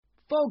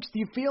Folks, do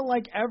you feel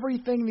like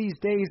everything these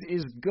days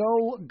is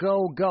go,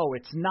 go, go?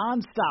 It's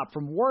nonstop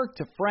from work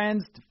to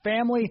friends to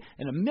family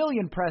and a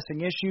million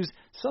pressing issues.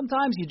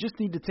 Sometimes you just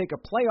need to take a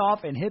play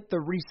off and hit the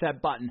reset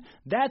button.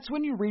 That's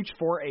when you reach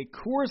for a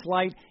Coors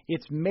Light.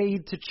 It's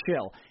made to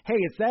chill. Hey,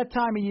 it's that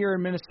time of year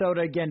in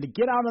Minnesota again to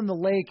get out on the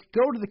lake,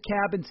 go to the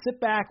cabin,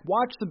 sit back,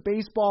 watch some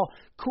baseball.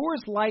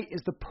 Coors Light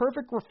is the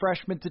perfect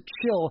refreshment to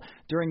chill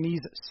during these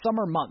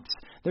summer months.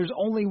 There's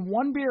only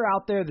one beer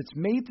out there that's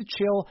made to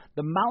chill.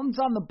 The mountains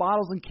on the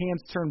bottles and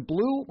cans turn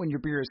blue when your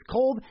beer is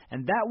cold,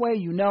 and that way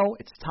you know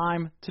it's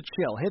time to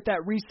chill. Hit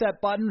that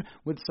reset button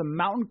with some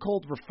mountain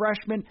cold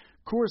refreshment.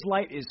 Coors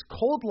Light is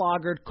cold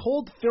lagered,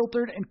 cold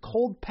filtered, and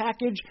cold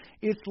packaged.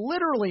 It's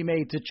literally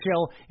made to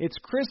chill. It's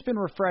crisp and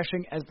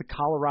refreshing as the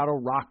Colorado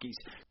Rockies.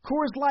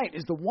 Coors Light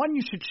is the one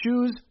you should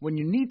choose when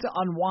you need to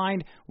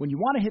unwind, when you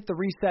want to hit the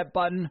reset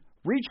button.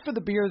 Reach for the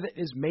beer that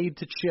is made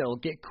to chill.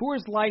 Get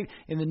Coors Light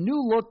in the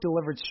new look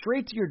delivered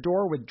straight to your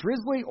door with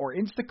Drizzly or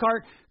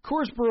Instacart.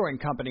 Coors Brewing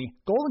Company,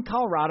 Golden,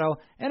 Colorado,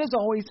 and as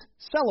always,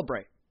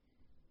 celebrate.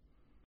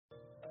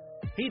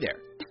 Hey there.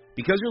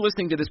 Because you're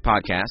listening to this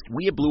podcast,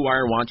 we at Blue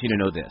Wire want you to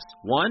know this.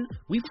 1,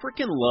 we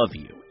freaking love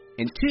you.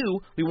 And 2,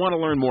 we want to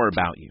learn more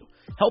about you.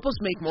 Help us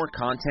make more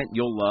content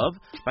you'll love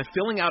by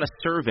filling out a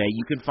survey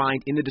you can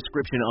find in the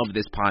description of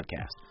this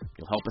podcast.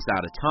 You'll help us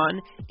out a ton,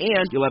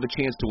 and you'll have a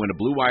chance to win a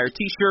Blue Wire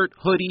t-shirt,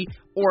 hoodie,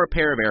 or a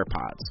pair of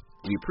AirPods.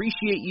 We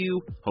appreciate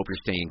you, hope you're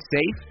staying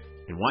safe,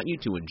 and want you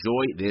to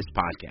enjoy this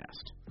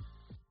podcast.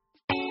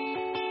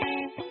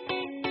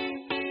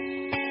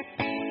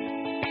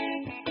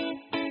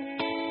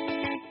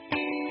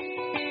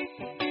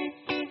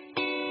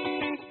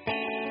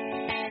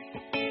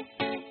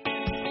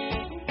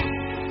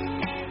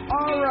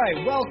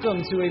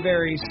 Welcome to a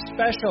very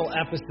special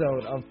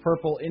episode of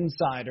Purple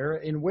Insider,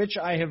 in which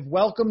I have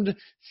welcomed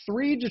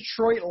 3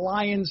 Detroit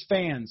Lions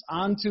fans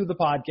onto the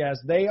podcast.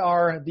 They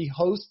are the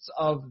hosts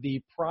of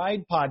the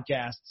Pride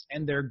podcasts,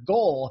 and their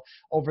goal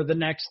over the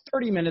next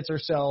 30 minutes or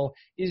so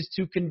is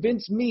to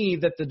convince me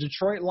that the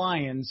Detroit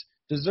Lions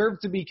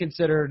deserve to be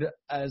considered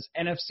as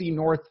NFC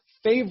North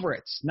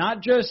favorites,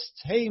 not just,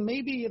 hey,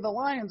 maybe the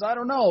Lions, I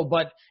don't know,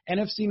 but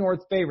NFC North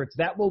favorites.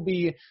 That will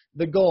be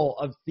the goal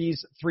of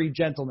these 3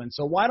 gentlemen.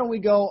 So why don't we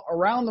go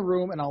around the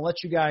room, and I'll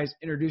let you guys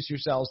introduce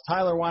yourselves.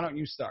 Tyler, why don't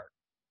you start?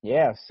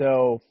 Yeah,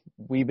 so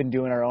we've been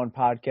doing our own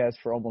podcast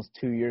for almost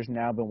 2 years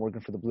now. Been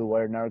working for the Blue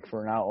Wire Network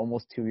for now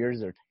almost 2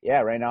 years.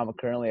 Right now I'm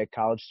currently a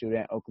college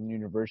student at Oakland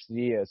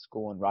University, a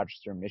school in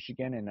Rochester,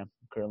 Michigan, and I'm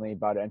currently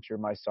about to enter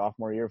my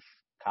sophomore year of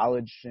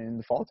college in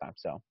the fall time.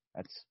 So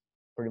that's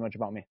pretty much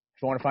about me.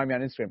 If you want to find me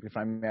on Instagram, you can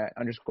find me at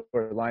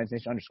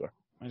 _LionsNation_.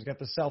 He's got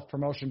the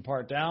self-promotion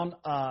part down.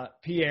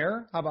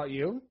 Pierre, how about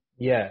you?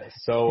 Yeah,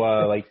 so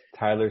like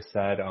Tyler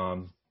said,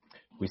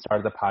 we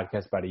started the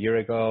podcast about a year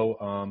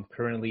ago.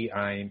 Currently,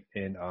 I'm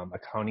in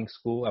accounting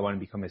school. I want to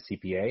become a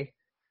CPA.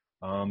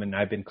 And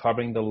I've been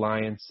covering the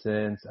Lions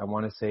since, I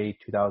want to say,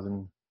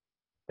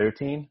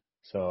 2013.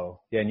 So,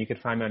 yeah, and you can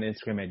find me on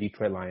Instagram at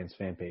Detroit Lions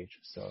fan page.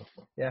 So,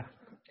 yeah.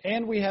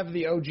 And we have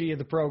the OG of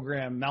the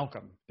program,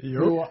 Malcolm,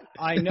 who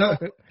I know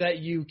that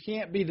you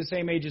can't be the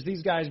same age as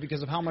these guys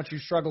because of how much you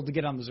struggled to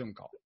get on the Zoom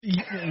call.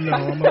 No,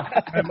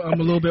 I'm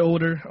a little bit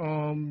older.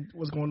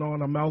 What's going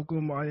on? I'm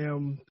Malcolm. I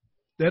am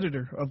the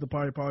editor of the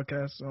Pride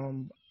podcast.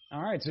 All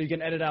right, so you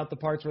can edit out the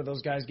parts where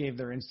those guys gave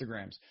their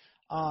Instagrams.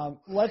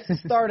 Let's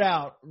start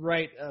out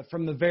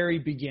from the very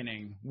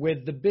beginning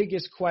with the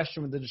biggest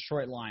question with the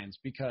Detroit Lions,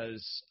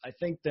 because I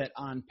think that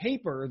on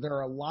paper there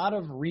are a lot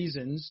of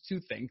reasons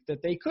to think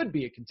that they could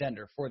be a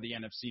contender for the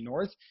NFC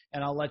North,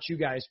 and I'll let you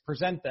guys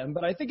present them.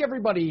 But I think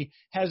everybody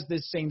has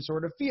this same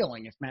sort of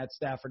feeling. If Matt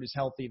Stafford is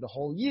healthy the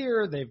whole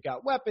year, they've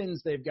got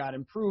weapons, they've got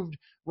improved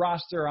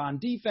roster on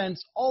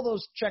defense, all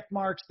those check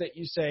marks that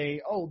you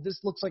say, oh, this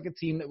looks like a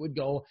team that would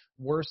go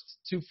worst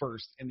to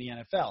first in the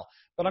NFL.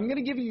 But I'm going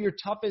to give you your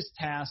toughest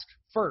task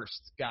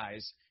first,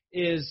 guys,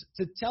 is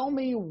to tell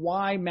me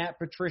why Matt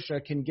Patricia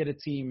can get a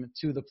team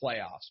to the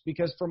playoffs.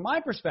 Because from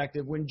my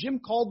perspective, when Jim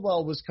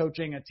Caldwell was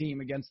coaching a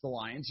team against the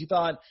Lions, you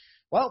thought,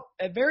 well,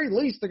 at very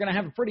least, they're going to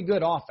have a pretty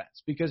good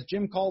offense because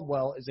Jim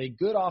Caldwell is a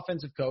good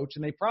offensive coach,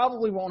 and they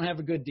probably won't have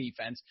a good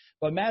defense.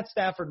 But Matt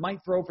Stafford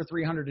might throw for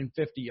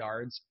 350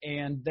 yards,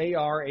 and they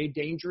are a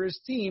dangerous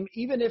team,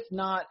 even if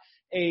not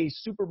a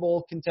Super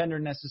Bowl contender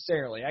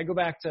necessarily. I go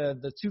back to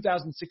the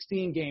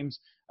 2016 games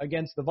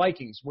against the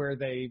Vikings where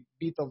they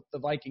beat the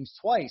Vikings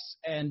twice,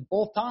 and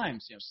both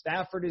times,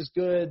 Stafford is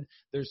good.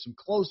 There's some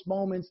close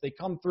moments. They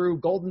come through.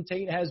 Golden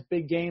Tate has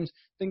big games,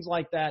 things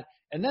like that.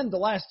 And then the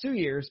last 2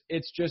 years,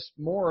 it's just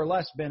more or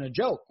less been a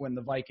joke when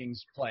the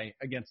Vikings play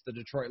against the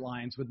Detroit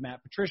Lions with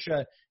Matt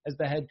Patricia as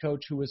the head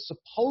coach who is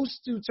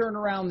supposed to turn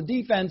around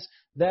the defense.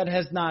 That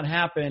has not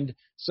happened.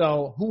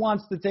 So who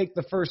wants to take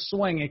the first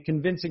swing at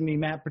convincing me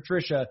Matt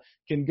Patricia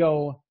can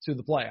go to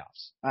the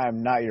playoffs?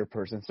 I'm not your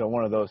person, so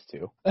one of those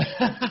two.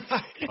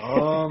 I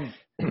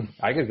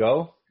could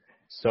go.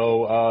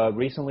 So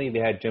recently they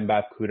had Jim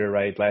Bob Cooter,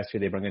 right? Last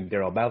year they brought in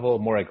Darrell Bevel,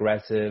 more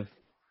aggressive.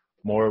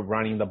 more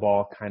running the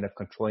ball, kind of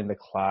controlling the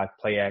clock,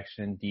 play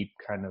action, deep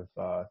kind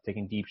of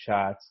taking deep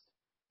shots.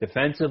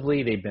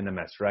 Defensively, they've been a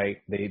mess, right?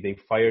 They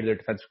fired their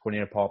defensive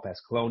coordinator, Paul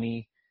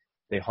Pasqualoni.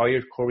 They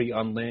hired Corey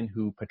Undlin,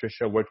 who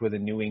Patricia worked with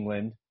in New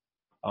England.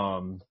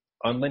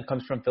 Undlin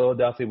comes from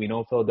Philadelphia. We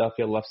know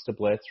Philadelphia loves to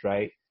blitz,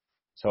 right?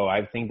 So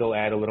I think they'll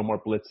add a little more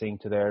blitzing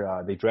to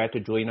their they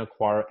drafted Julian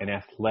Okwara, an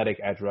athletic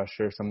edge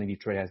rusher, something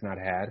Detroit has not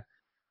had.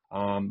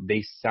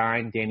 They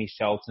signed Danny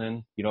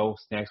Shelton. You know,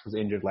 Snacks was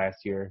injured last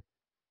year.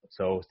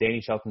 So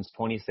Danny Shelton's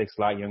 26,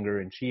 a lot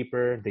younger and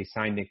cheaper. They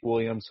signed Nick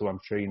Williams, who I'm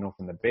sure you know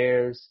from the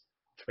Bears.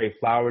 Trey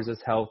Flowers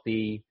is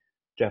healthy.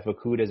 Jeff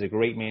Okudah is a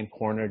great man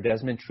corner.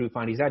 Desmond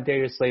Trufant, he's not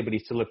Darius Slay, but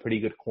he's still a pretty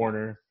good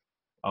corner.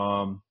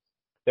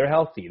 They're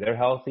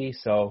healthy.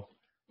 So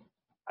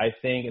I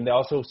think, and they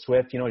also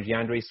Swift, you know,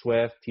 DeAndre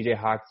Swift, TJ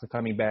Hawkinson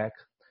coming back.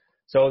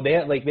 So they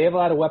have a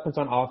lot of weapons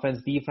on offense.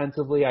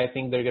 Defensively, I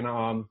think they're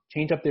gonna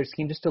change up their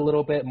scheme just a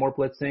little bit, more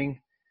blitzing,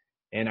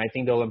 and I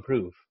think they'll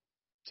improve.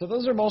 So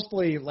those are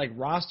mostly like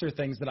roster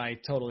things that I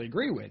totally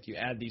agree with. You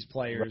add these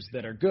players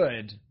that are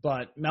good,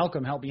 but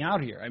Malcolm, help me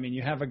out here. I mean,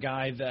 you have a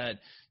guy that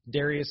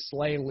Darius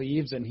Slay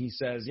leaves and he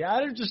says, yeah,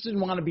 I just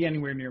didn't want to be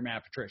anywhere near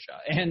Matt Patricia.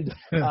 And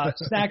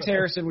Snacks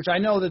Harrison, which I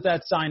know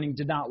that signing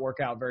did not work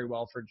out very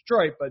well for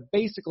Detroit, but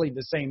basically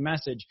the same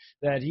message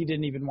that he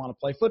didn't even want to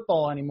play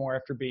football anymore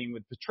after being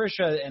with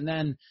Patricia. And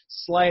then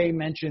Slay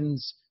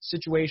mentions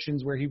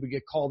situations where he would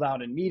get called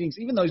out in meetings,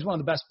 even though he's one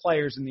of the best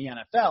players in the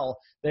NFL,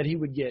 that he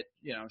would get,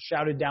 you know,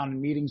 shouted down in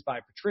meetings by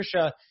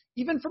Patricia.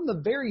 Even from the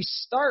very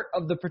start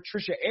of the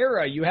Patricia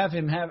era, you have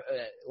him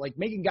like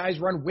making guys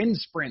run wind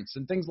sprints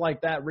and things like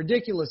that,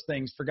 ridiculous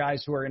things for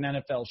guys who are in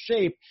NFL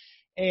shape.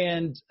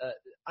 And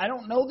I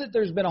don't know that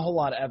there's been a whole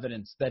lot of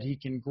evidence that he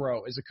can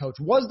grow as a coach.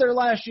 Was there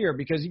last year?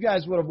 Because you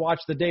guys would have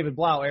watched the David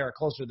Blau era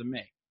closer than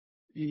me.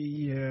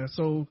 Yeah,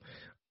 so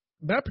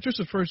Matt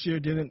Patricia's first year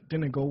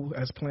didn't go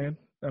as planned.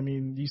 I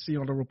mean, you see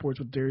on the reports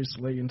with Darius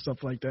Slay and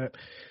stuff like that.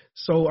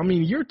 So, I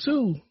mean, year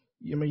two,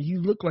 I mean,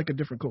 you look like a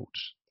different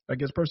coach. I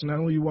guess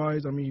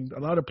personality-wise, I mean, a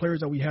lot of players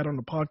that we had on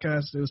the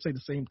podcast, they would say the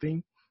same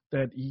thing,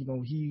 that, you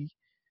know, he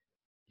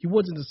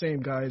wasn't the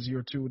same guy as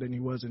year two than he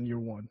was in year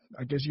one.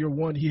 I guess year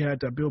one, he had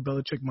that Bill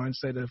Belichick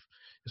mindset of,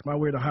 it's my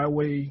way or the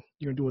highway,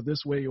 you're going to do it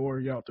this way or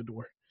you're out the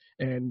door.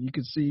 And you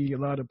could see a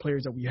lot of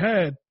players that we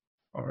had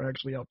are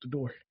actually out the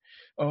door.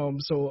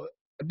 So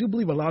I do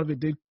believe a lot of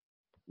it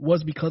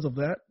was because of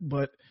that.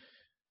 But,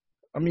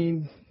 I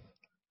mean,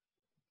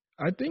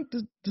 I think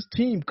this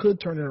team could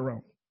turn it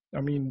around. I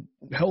mean,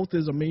 health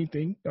is a main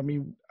thing. I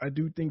mean, I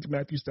do think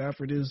Matthew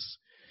Stafford is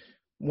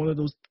one of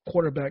those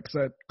quarterbacks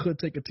that could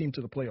take a team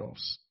to the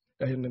playoffs.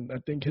 And I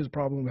think his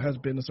problem has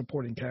been the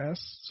supporting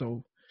cast.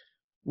 So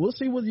we'll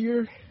see what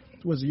year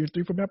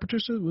 3 for Matt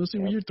Patricia? We'll see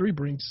what year 3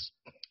 brings.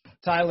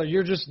 Tyler,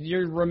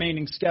 you're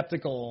remaining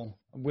skeptical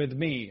with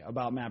me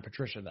about Matt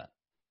Patricia then.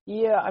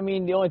 Yeah, I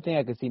mean, the only thing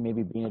I could see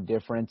maybe being a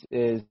difference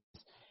is,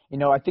 you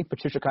know, I think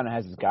Patricia kind of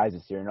has his guys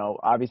this year. You know,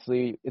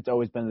 obviously it's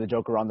always been the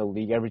joke around the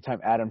league. Every time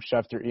Adam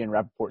Schefter, Ian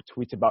Rappaport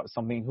tweets about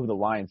something who the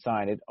Lions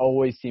signed, it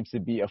always seems to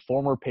be a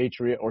former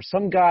Patriot or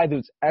some guy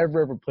who's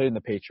ever played in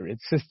the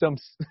Patriots system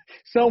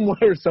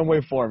somewhere, some way,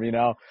 form, you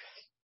know.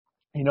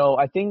 You know,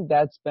 I think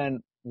that's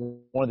been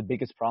one of the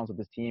biggest problems with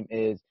this team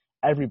is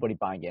everybody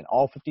buying in,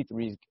 all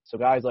 53s. So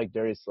guys like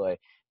Darius Slay,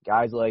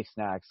 guys like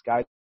Snacks,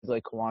 guys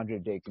like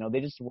Kawandre Diggs, you know, they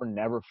just were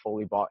never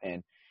fully bought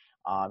in.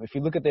 If you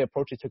look at the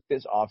approach they took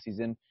this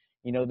offseason,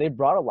 you know, they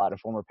brought a lot of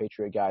former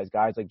Patriot guys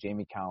like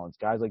Jamie Collins,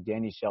 guys like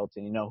Danny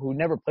Shelton, you know, who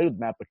never played with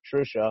Matt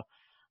Patricia,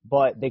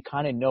 but they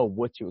kind of know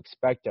what to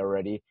expect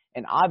already.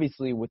 And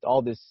obviously with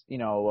all this, you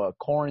know,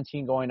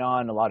 quarantine going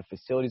on, a lot of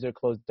facilities are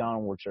closed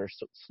down, which are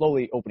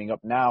slowly opening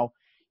up now.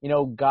 You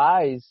know,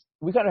 guys,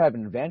 we kind of have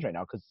an advantage right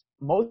now because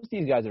most of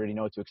these guys already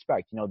know what to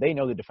expect. You know, they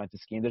know the defensive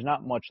scheme. There's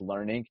not much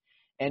learning.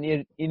 And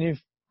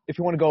if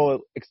you want to go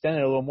extend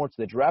it a little more to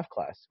the draft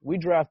class, we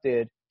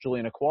drafted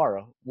Julian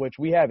Okwara, which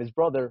we have his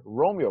brother,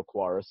 Romeo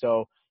Okwara.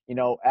 So, you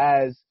know,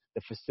 as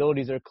the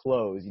facilities are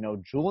closed, you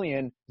know,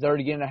 Julian is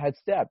already getting a head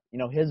step. You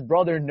know, his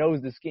brother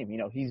knows the scheme. You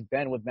know, he's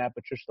been with Matt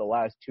Patricia the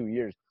last 2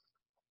 years.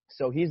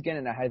 So he's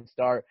getting a head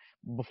start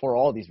before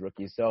all these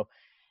rookies. So,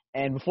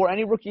 and before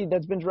any rookie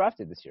that's been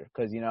drafted this year,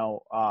 because, you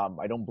know,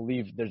 I don't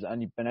believe there's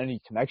been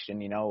any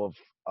connection, you know, of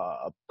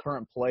a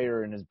current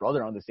player and his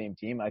brother on the same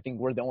team. I think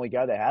we're the only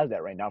guy that has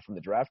that right now from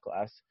the draft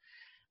class.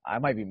 I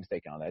might be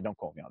mistaken on that. Don't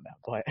quote me on that.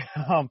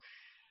 But,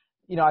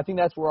 you know, I think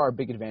that's where our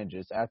big advantage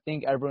is. I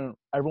think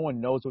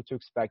everyone knows what to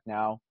expect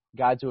now.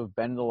 Guys who have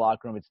been in the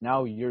locker room, it's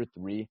now year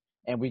 3,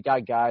 and we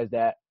got guys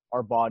that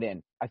are bought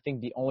in. I think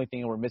the only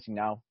thing we're missing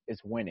now is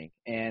winning.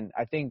 And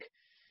I think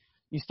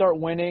you start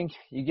winning,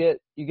 you get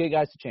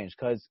guys to change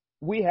because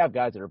we have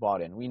guys that are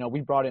bought in. You know,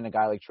 we brought in a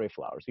guy like Trey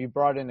Flowers. We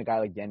brought in a guy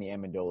like Danny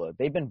Amendola.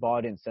 They've been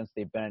bought in since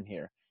they've been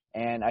here.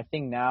 And I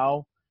think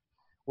now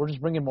we're just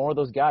bringing more of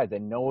those guys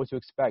that know what to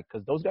expect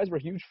because those guys were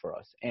huge for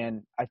us.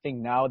 And I think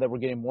now that we're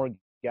getting more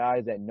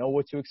guys that know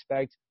what to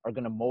expect are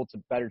going to mold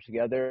better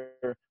together,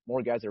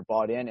 more guys that are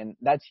bought in. And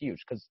that's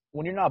huge because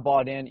when you're not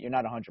bought in, you're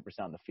not 100%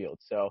 on the field.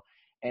 So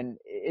And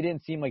it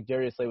didn't seem like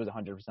Darius Slay was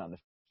 100% on the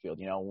field,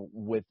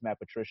 with Matt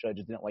Patricia. I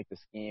just didn't like the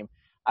scheme.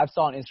 I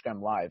saw on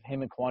Instagram Live,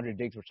 him and Quandre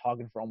Diggs were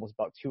talking for almost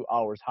about 2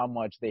 hours how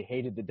much they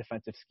hated the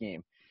defensive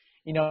scheme.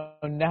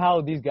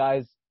 Now these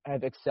guys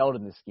have excelled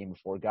in this scheme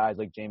before, guys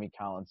like Jamie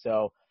Collins.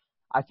 So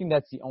I think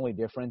that's the only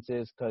difference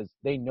is because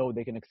they know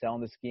they can excel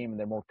in the scheme and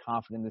they're more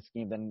confident in the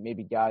scheme than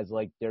maybe guys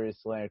like Darius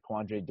Slay or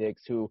Quandre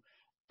Diggs who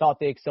thought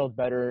they excelled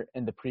better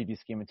in the previous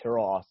scheme, in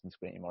Terrell Austin's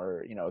scheme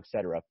or, et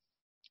cetera.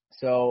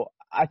 So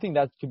I think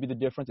that could be the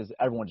difference is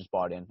everyone just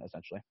bought in,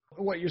 essentially.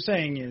 What you're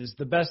saying is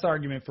the best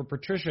argument for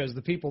Patricia is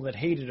the people that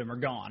hated him are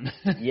gone.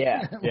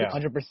 Yeah,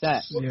 100%.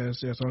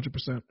 Yes,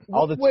 100%.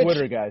 All the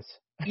Twitter guys.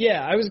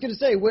 Yeah, I was going to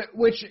say,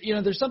 which,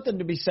 there's something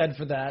to be said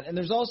for that. And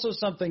there's also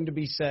something to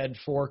be said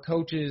for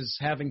coaches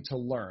having to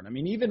learn. I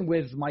mean, even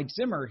with Mike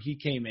Zimmer, he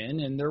came in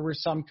and there were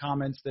some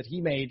comments that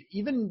he made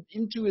even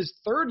into his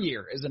third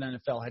year as an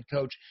NFL head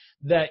coach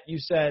that you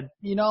said,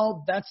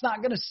 that's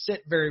not going to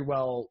sit very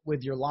well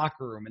with your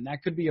locker room. And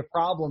that could be a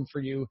problem for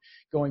you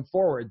going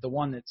forward. The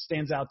one that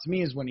stands out to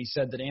me is when he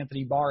said that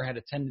Anthony Barr had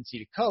a tendency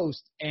to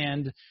coast,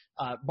 and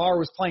Barr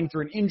was playing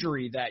through an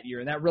injury that year,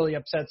 and that really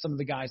upset some of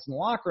the guys in the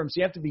locker room. So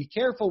you have to be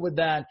careful with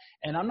that,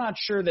 and I'm not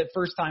sure that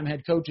first-time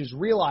head coaches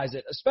realize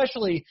it,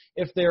 especially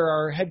if there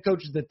are head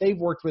coaches that they've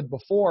worked with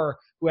before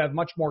who have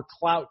much more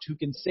clout, who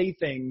can say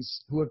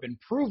things, who have been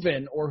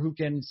proven, or who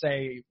can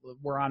say,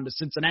 we're on to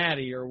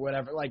Cincinnati or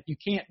whatever. Like, you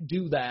can't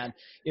do that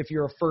if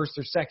you're a first-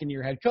 or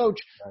second-year head coach,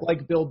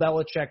 like Bill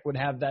Belichick would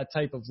have that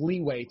type of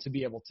leeway to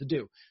be able to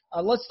do.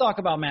 Let's talk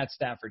about Matt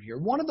Stafford here.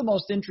 One of the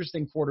most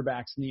interesting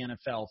quarterbacks in the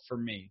NFL for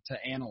me to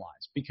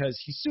analyze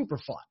because he's super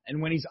fun. And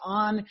when he's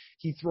on,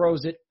 he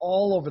throws it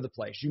all over the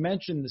place. You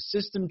mentioned the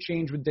system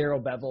change with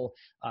Darrell Bevell.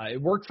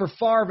 It worked for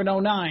Favre in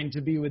 2009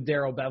 to be with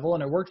Darrell Bevell,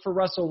 and it worked for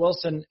Russell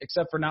Wilson,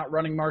 except for not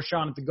running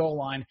Marshawn at the goal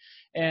line.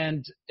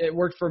 And it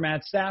worked for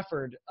Matt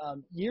Stafford.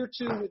 Year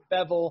 2 with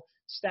Bevell,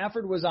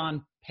 Stafford was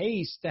on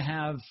pace to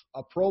have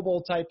a Pro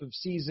Bowl type of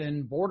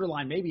season,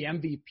 borderline maybe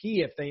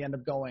MVP if they end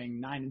up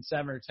going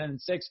 9-7 or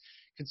 10-6,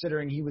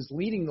 considering he was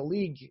leading the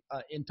league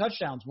in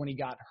touchdowns when he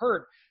got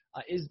hurt.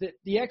 Is that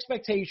the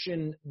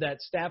expectation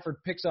that Stafford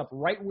picks up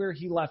right where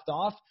he left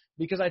off?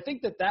 Because I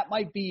think that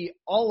might be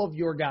all of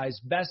your guys'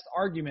 best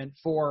argument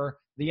for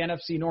the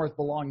NFC North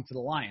belonging to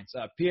the Lions.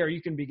 Pierre,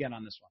 you can begin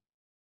on this one.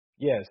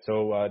 Yeah,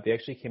 so they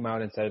actually came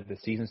out and said the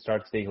season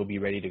starts today, he'll be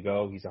ready to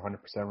go. He's 100%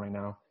 right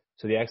now.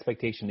 So the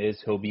expectation is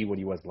he'll be what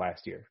he was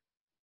last year.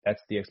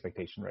 That's the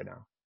expectation right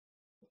now.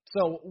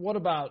 So what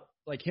about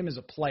like him as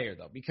a player,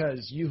 though?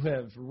 Because you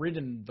have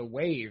ridden the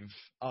wave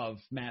of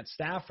Matt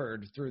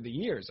Stafford through the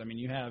years. I mean,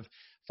 you have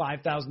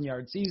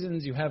 5,000-yard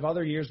seasons. You have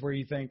other years where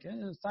you think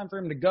it's time for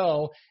him to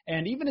go.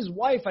 And even his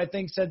wife, I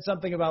think, said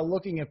something about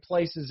looking at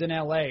places in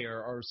L.A.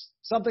 or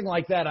something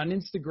like that on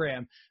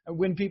Instagram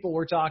when people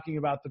were talking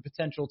about the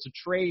potential to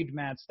trade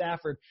Matt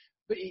Stafford.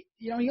 But,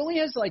 he only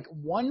has like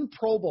one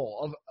Pro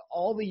Bowl of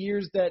all the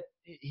years that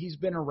he's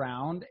been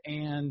around.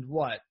 And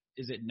what?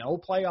 Is it no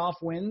playoff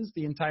wins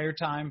the entire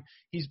time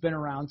he's been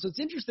around? So it's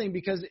interesting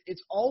because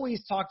it's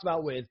always talked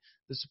about with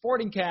the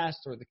supporting cast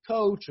or the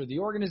coach or the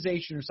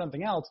organization or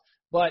something else,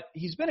 but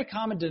he's been a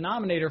common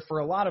denominator for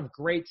a lot of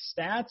great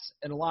stats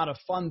and a lot of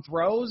fun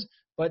throws,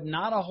 but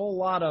not a whole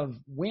lot of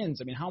wins.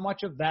 I mean, how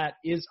much of that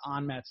is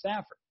on Matt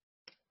Stafford?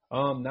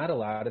 Not a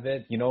lot of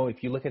it.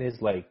 If you look at his,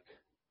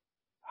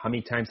 how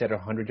many times he had a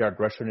 100-yard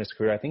rusher in his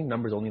career, I think the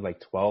number's only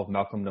 12.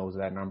 Malcolm knows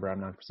that number.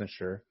 I'm not %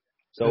 sure.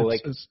 So,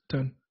 it's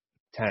 10.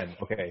 10.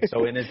 Okay.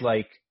 So in his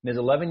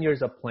 11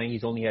 years of playing,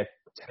 he's only had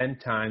 10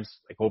 times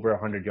over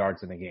 100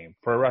 yards in a game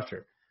for a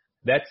rusher.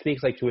 That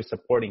speaks to his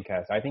supporting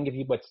cast. I think if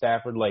you put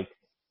Stafford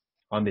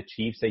on the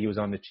Chiefs, say he was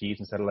on the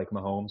Chiefs instead of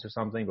Mahomes or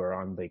something, or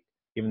on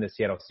even the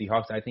Seattle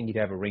Seahawks, I think he'd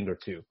have a ring or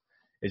two.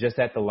 It's just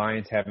that the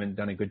Lions haven't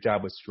done a good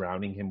job with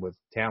surrounding him with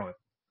talent.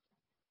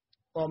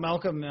 Well,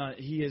 Malcolm,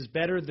 he is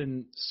better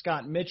than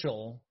Scott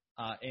Mitchell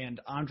and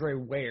Andre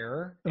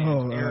Ware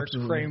and Eric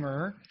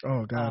Kramer.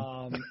 Oh,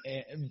 God.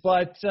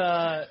 But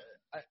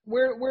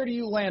where do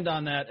you land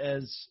on that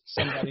as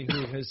somebody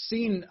who has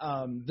seen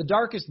the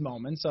darkest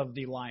moments of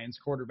the Lions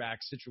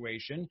quarterback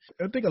situation?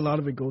 I think a lot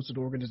of it goes to the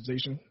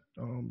organization,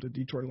 the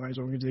Detroit Lions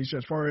organization.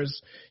 As far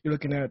as you're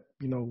looking at,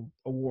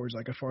 awards,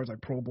 as far as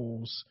Pro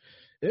Bowls,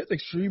 it's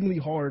extremely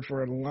hard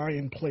for a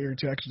Lion player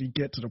to actually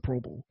get to the Pro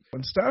Bowl.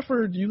 When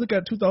Stafford, you look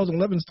at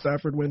 2011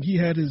 Stafford, when he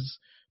had his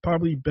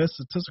probably best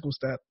statistical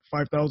stat,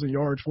 5,000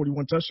 yards,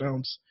 41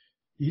 touchdowns,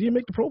 he didn't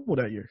make the Pro Bowl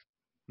that year.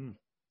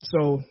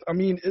 So, I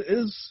mean, it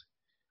is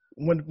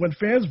when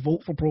fans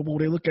vote for Pro Bowl,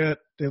 they look at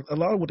a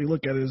lot of what they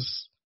look at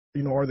is,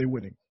 are they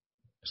winning?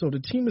 So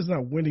the team is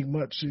not winning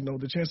much.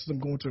 The chances of them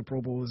going to a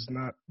Pro Bowl is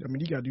not. I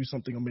mean, you got to do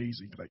something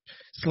amazing.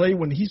 Slay,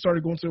 when he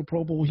started going to a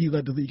Pro Bowl, he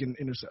led the league in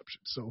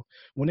interceptions. So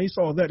when they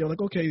saw that, they're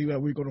like, okay, yeah,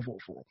 we're going to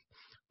vote for him.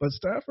 But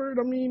Stafford,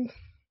 I mean,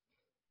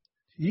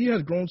 he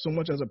has grown so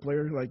much as a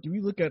player. If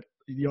you look at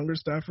younger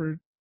Stafford,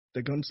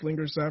 the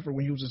gunslinger Stafford,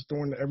 when he was just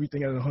throwing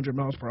everything at 100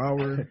 miles per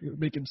hour,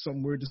 making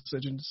some weird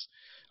decisions.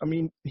 I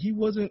mean, he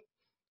wasn't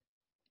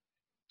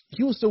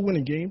he was still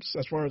winning games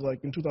as far as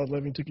like in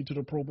 2011 he took you to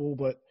the Pro Bowl,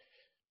 but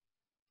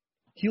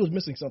he was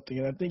missing something,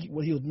 and I think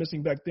what he was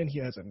missing back then he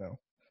has it now.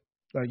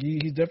 Like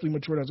he's definitely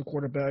matured as a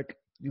quarterback.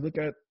 You look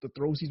at the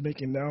throws he's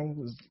making now,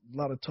 there's a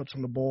lot of touch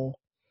on the ball.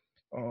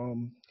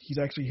 He's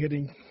actually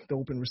hitting the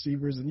open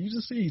receivers, and you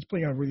just see he's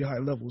playing at a really high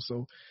level.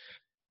 So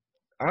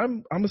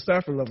I'm a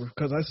Stafford lover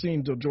because I've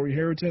seen the Joey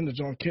Harrington, the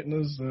John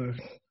Kitnas, the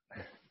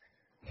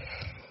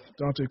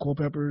Dante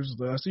Culpeppers.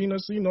 I've seen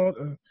all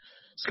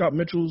Scott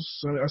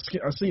Mitchell's.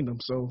 I've seen them.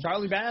 So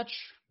Charlie Batch.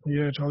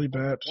 Yeah, Charlie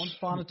Batch. Once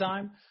upon a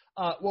time.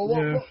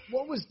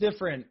 What was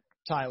different,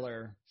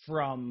 Tyler,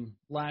 from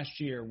last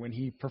year when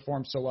he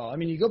performed so well? I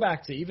mean, you go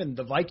back to even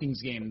the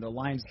Vikings game, the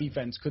Lions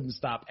defense couldn't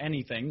stop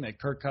anything that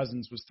Kirk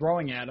Cousins was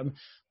throwing at him.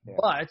 Yeah.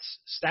 But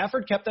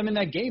Stafford kept them in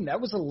that game.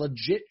 That was a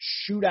legit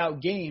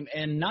shootout game.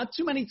 And not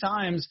too many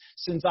times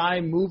since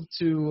I moved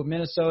to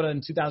Minnesota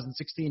in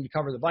 2016 to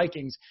cover the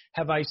Vikings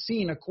have I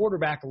seen a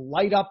quarterback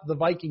light up the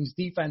Vikings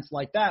defense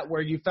like that,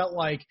 where you felt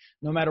like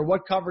no matter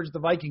what coverage the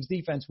Vikings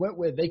defense went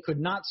with, they could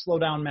not slow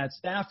down Matt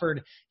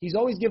Stafford. He's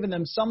always given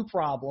them some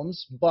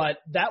problems, but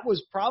that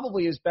was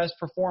probably his best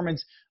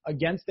performance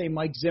against a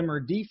Mike Zimmer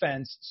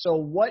defense. So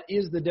what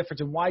is the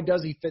difference, and why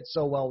does he fit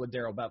so well with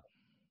Darrell Bevell?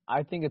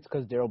 I think it's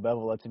because Darrell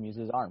Bevell lets him use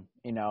his arm.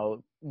 You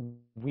know,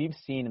 we've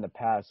seen in the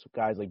past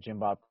guys like Jim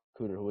Bob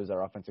Cooter, who was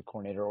our offensive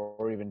coordinator,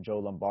 or even Joe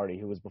Lombardi,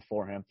 who was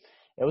before him.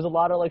 It was a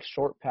lot of like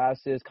short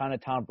passes, kind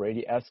of Tom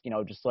Brady-esque, you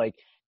know, just like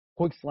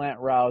quick slant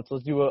routes.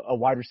 Let's do a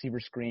wide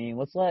receiver screen.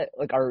 Let's let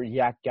like our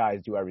yak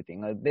guys do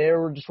everything. Like, they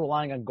were just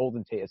relying on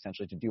Golden Tate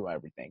essentially to do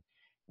everything.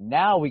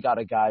 Now we got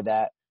a guy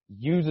that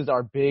uses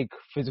our big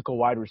physical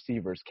wide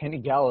receivers,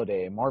 Kenny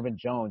Galladay, Marvin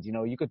Jones. You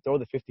know, you could throw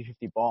the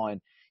 50-50 ball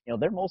and, you know,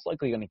 they're most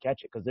likely going to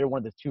catch it because they're one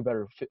of the two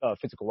better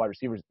physical wide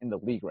receivers in the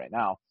league right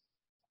now.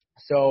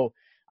 So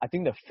I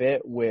think the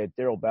fit with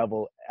Darrell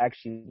Bevell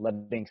actually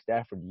letting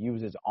Stafford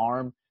use his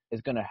arm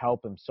is going to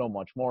help him so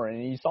much more.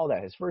 And you saw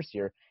that his first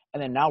year.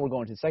 And then now we're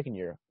going to the second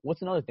year.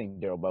 What's another thing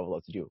Darrell Bevell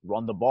loves to do?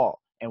 Run the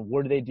ball. And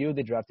what do?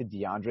 They drafted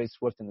DeAndre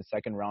Swift in the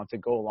second round to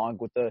go along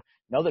with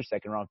another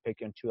second-round pick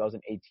in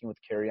 2018 with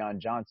Kerryon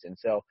Johnson.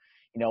 So,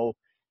 you know,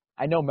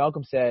 I know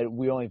Malcolm said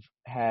we only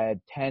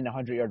had 10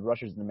 100-yard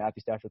rushers in the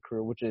Matthew Stafford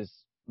career, which is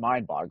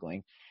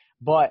mind-boggling.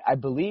 But I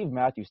believe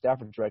Matthew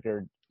Stafford's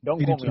record,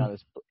 don't quote me on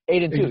this,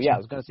 8-2. Yeah, I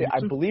was going to say, I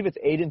believe it's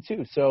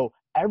 8-2. So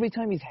every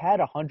time he's had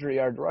a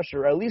 100-yard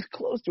rusher, or at least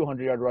close to a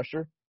 100-yard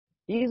rusher,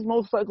 he's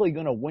most likely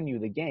going to win you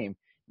the game.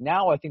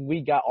 Now I think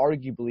we got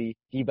arguably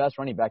the best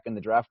running back in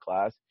the draft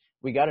class.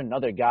 We got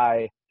another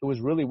guy who was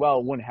really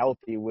well when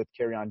healthy with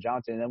Kerryon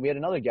Johnson. And then we had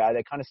another guy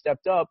that kind of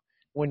stepped up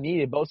when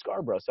needed, Bo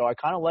Scarborough. So I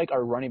kind of like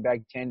our running back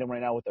tandem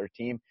right now with our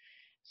team.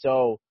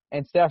 So,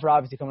 and Stafford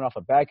obviously coming off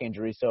a back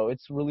injury, so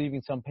it's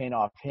relieving some pain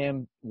off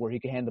him where he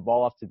can hand the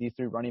ball off to these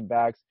three running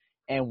backs.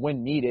 And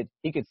when needed,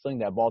 he could sling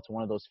that ball to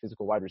one of those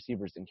physical wide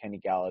receivers in Kenny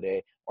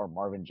Galladay or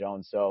Marvin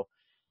Jones. So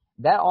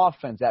that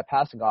offense, that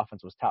passing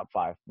offense was top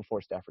 5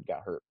 before Stafford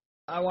got hurt.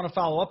 I want to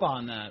follow up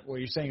on that, what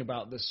you're saying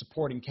about the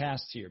supporting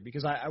cast here,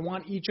 because I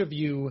want each of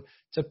you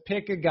to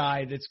pick a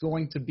guy that's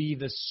going to be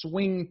the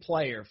swing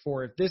player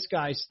for if this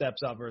guy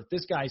steps up or if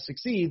this guy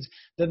succeeds,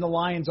 then the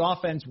Lions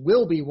offense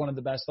will be one of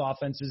the best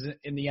offenses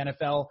in the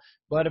NFL.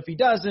 But if he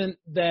doesn't,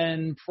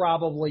 then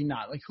probably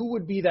not. Like, who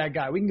would be that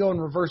guy? We can go in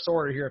reverse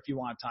order here if you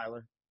want,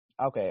 Tyler.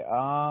 Okay.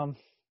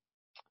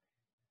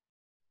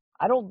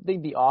 I don't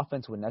think the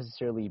offense would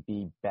necessarily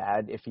be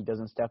bad if he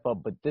doesn't step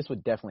up, but this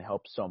would definitely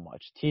help so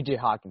much. T.J.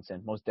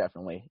 Hockenson, most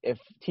definitely. If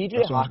T.J.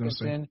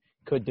 Hockenson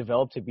could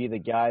develop to be the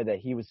guy that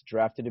he was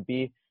drafted to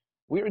be,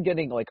 we were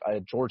getting like a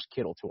George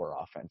Kittle to our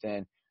offense.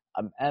 And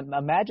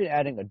imagine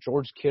adding a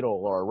George Kittle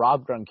or a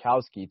Rob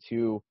Gronkowski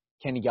to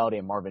Kenny Galladay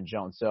and Marvin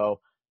Jones. So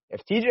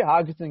if T.J.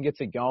 Hockenson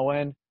gets it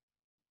going,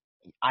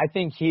 I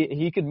think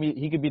he could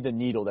be the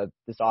needle that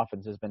this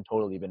offense has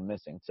totally been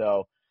missing.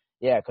 So,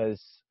 yeah,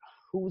 because –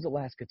 who was the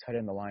last good tight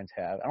end the Lions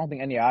have? I don't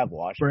think any I've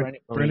watched. Brandon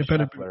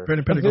Pettigrew.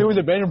 Brandon Pettigrew.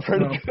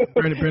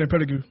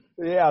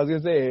 Yeah, I was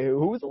going to say,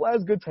 who was the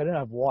last good tight end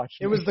I've watched?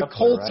 It was the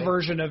Colts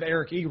version of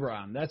Eric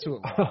Ebron. That's who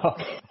it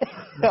was.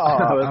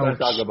 Let's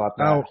talk about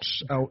that.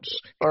 Ouch.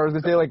 Or I was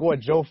going to say, like,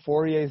 what, Joe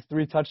Fourier's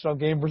 3-touchdown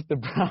game versus the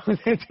Browns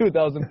in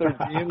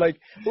 2013? Like,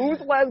 who was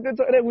the last good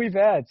tight end we've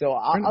had? So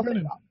I'll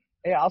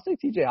say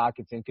T.J.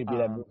 Hockenson could be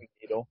that moving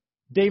needle.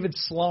 David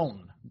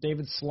Sloan.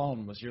 David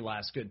Sloan was your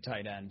last good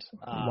tight end.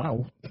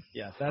 Wow.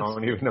 Yeah, I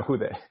don't even know who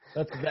that.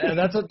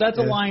 That's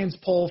a Lions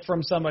poll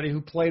from somebody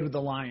who played with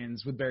the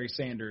Lions with Barry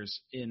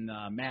Sanders in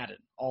Madden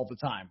all the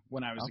time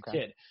when I was a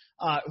kid.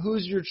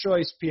 Who's your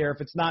choice, Pierre? If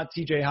it's not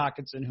T.J.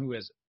 Hockenson, who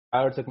is it?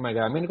 I would take my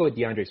guy. I'm going to go with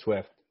DeAndre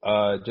Swift,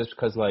 just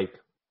because, like,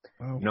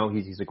 you know,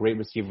 he's a great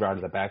receiver out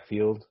of the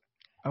backfield.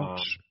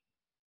 Ouch.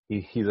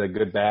 He's a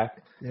good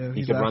back. Yeah,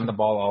 he can run the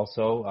ball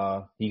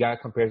also. He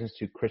got comparisons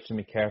to Christian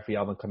McCaffrey,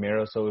 Alvin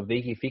Kamara. So if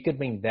he could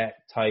bring that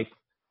type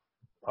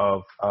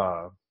of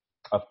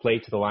play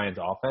to the Lions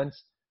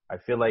offense, I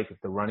feel like if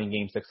the running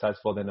game's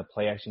successful, then the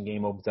play action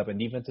game opens up and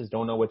defenses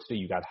don't know what to do.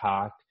 You got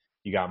Hawk,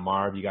 you got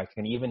Marv, you got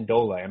Kenny, even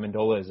Dola.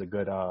 Amendola is a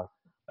good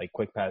like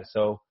quick pass.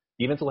 So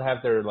defense will have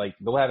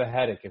they'll have a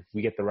headache if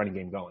we get the running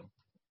game going.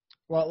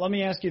 Well, let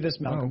me ask you this,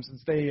 Malcolm, Wow.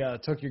 since they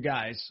took your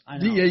guys. I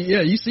know.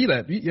 Yeah, you see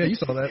that. Yeah, you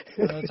saw that.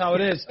 That's how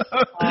it is.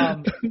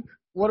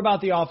 What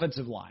about the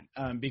offensive line?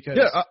 Because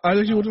Yeah, I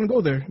actually was going to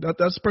go there.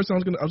 That's the person I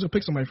was going to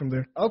pick somebody from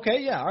there.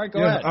 okay, yeah, all right, go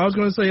Yeah, ahead. I was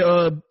going to say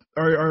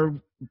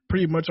our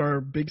pretty much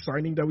our big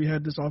signing that we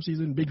had this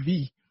offseason, Big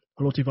V,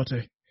 Haloti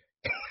Vate.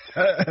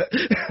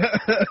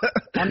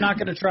 I'm not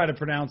going to try to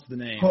pronounce the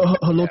name.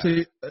 Haloti,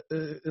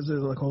 is it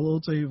like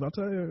Haloti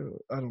Vate?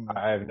 I don't know.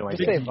 I have no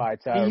Just idea. say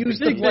Vital. He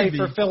used to Big play V.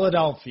 for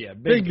Philadelphia.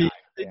 Big guy. V,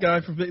 big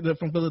guy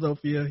from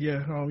Philadelphia.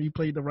 Yeah, he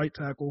played the right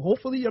tackle.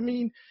 Hopefully, I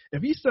mean,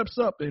 if he steps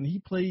up and he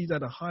plays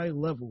at a high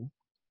level,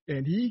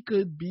 and he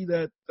could be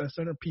that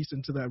centerpiece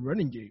into that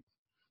running game,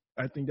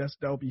 I think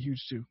that'll be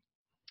huge too.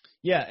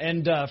 Yeah,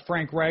 and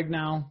Frank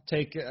Ragnow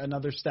take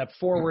another step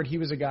forward. He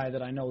was a guy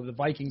that I know the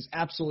Vikings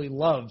absolutely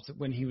loved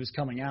when he was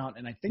coming out,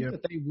 and I think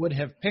that they would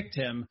have picked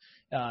him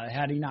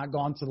had he not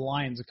gone to the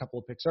Lions a couple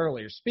of picks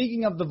earlier.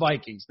 Speaking of the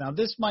Vikings, now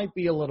this might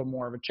be a little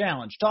more of a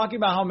challenge. Talking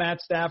about how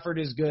Matt Stafford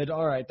is good,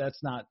 all right,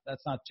 that's not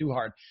too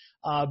hard.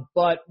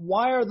 But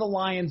why are the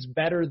Lions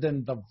better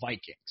than the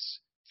Vikings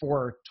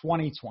for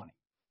 2020?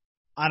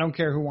 I don't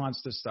care who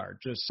wants to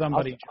start. Just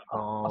somebody.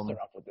 I'll start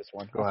off with this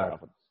one. Go ahead.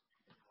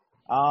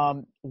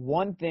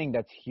 One thing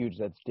that's huge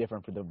that's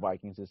different for the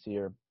Vikings this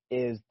year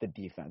is the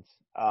defense.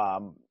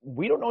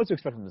 We don't know what to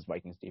expect from this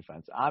Vikings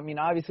defense. I mean,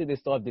 obviously they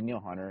still have Danielle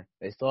Hunter.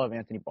 They still have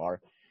Anthony Barr.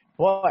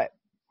 But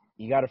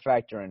you got to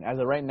factor in, as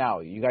of right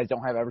now, you guys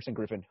don't have Everson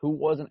Griffin, who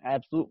was an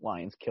absolute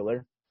Lions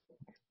killer.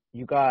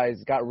 You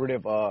guys got rid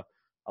of a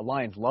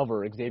Lions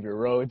lover, Xavier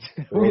Rhodes.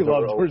 We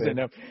loved losing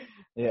him.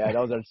 Yeah,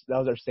 that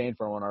was our saying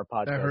for on our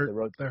podcast.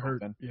 That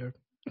hurt. Yeah.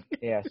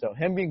 Yeah, so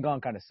him being gone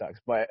kind of sucks.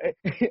 But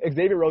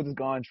Xavier Rhodes is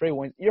gone. Trey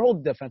Wayne, your whole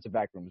defensive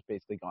back room is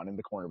basically gone in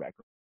the cornerback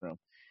room.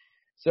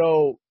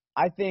 So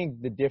I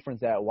think the difference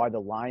that why the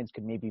Lions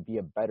could maybe be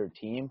a better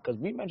team, because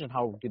we mentioned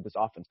how good this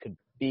offense could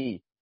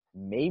be.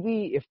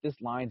 Maybe if this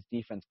Lions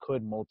defense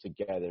could mold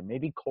together,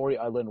 maybe Corey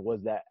Island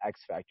was that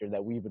X factor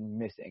that we've been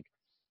missing.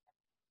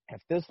 If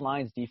this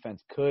Lions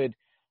defense could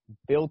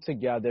build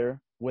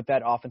together with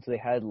that offense they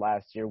had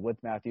last year with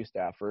Matthew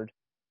Stafford,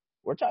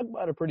 we're talking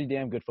about a pretty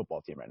damn good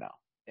football team right now.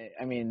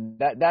 I mean,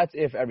 that's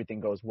if everything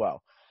goes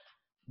well.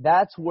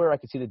 That's where I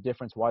could see the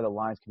difference why the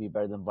Lions could be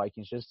better than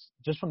Vikings,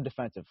 just from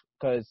defensive.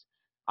 Because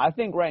I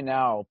think right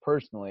now,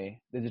 personally,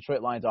 the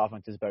Detroit Lions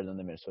offense is better than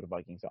the Minnesota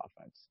Vikings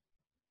offense.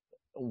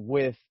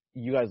 With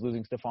you guys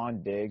losing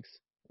Stephon Diggs,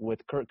 with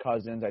Kirk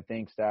Cousins, I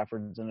think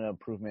Stafford's an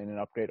improvement and an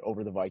upgrade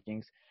over the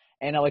Vikings.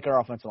 And I like our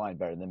offensive line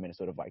better than the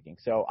Minnesota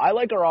Vikings. So I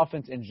like our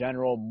offense in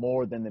general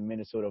more than the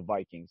Minnesota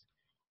Vikings.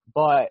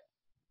 But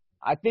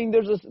I think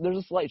there's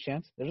a slight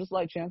chance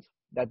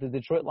that the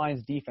Detroit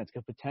Lions defense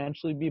could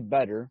potentially be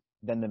better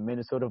than the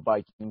Minnesota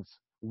Vikings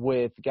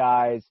with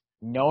guys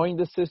knowing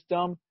the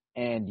system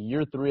and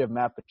year 3 of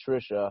Matt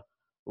Patricia,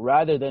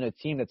 rather than a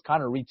team that's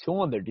kind of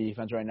retooling their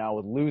defense right now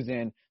with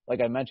losing,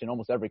 like I mentioned,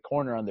 almost every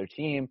corner on their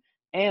team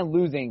and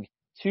losing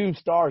 2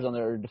 stars on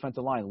their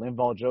defensive line,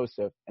 Linval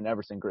Joseph and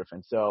Everson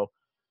Griffin. So,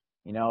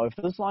 you know, if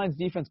this Lions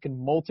defense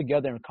can mold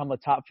together and become a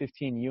top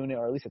 15 unit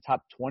or at least a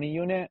top 20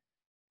 unit,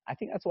 I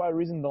think that's why the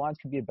reason the Lions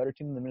could be a better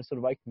team than the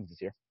Minnesota Vikings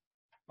this year.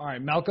 All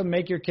right, Malcolm,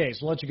 make your case.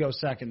 We'll let you go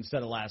second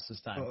instead of last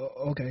this time.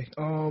 Okay.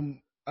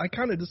 I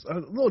kind of a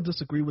little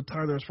disagree with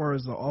Tyler as far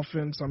as the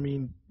offense. I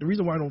mean, the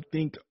reason why I don't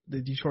think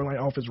the Detroit Lions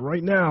offense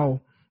right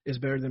now is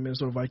better than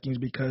Minnesota Vikings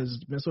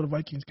because Minnesota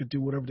Vikings could do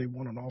whatever they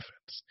want on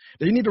offense.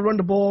 They need to run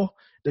the ball.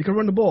 They can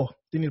run the ball.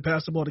 They need to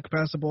pass the ball. They can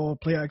pass the ball,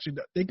 play action.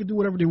 They can do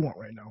whatever they want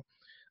right now.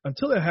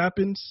 Until that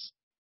happens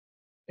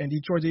and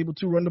Detroit's able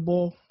to run the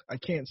ball, I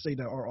can't say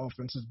that our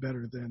offense is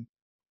better than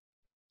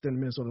the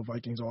Minnesota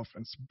Vikings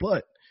offense.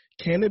 But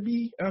can it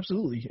be?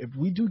 Absolutely. If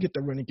we do get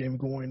the running game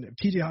going, if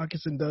TJ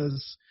Hawkinson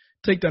does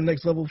take that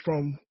next level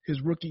from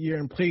his rookie year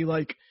and play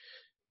like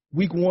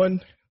week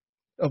 1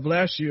 of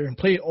last year and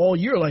play all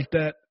year like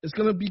that, it's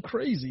going to be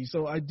crazy.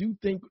 So I do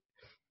think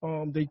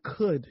they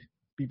could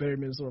be better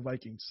than Minnesota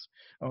Vikings.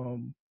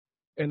 And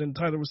then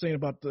Tyler was saying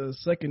about the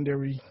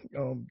secondary,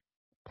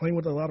 playing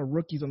with a lot of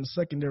rookies on the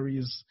secondary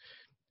is,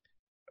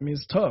 I mean,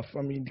 it's tough.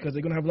 I mean, because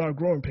they're going to have a lot of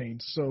growing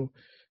pains. So,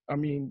 I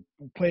mean,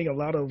 playing a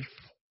lot of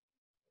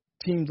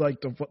teams like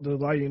the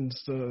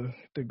Lions,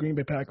 the Green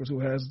Bay Packers, who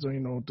has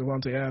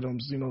Devontae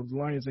Adams, the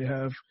Lions, they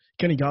have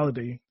Kenny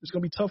Golladay. It's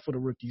going to be tough for the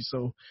rookies.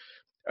 So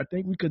I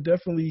think we could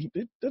definitely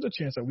 – there's a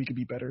chance that we could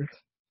be better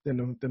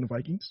than the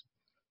Vikings.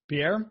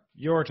 Pierre,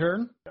 your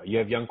turn. You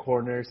have young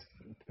corners,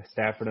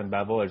 Stafford and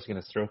Bevel are just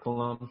going to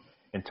circle them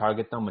and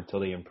target them until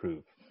they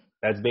improve.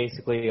 That's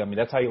basically – I mean,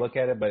 that's how you look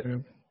at it, but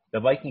the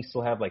Vikings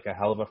still have like a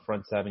hell of a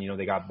front seven.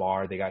 They got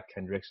Barr, they got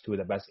Kendricks, 2 of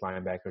the best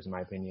linebackers in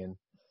my opinion.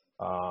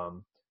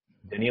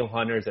 Danielle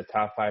Hunter is a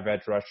top 5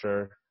 edge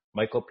rusher.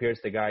 Michael Pierce,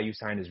 the guy you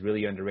signed, is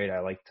really underrated. I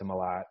liked him a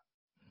lot.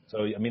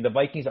 So, I mean, the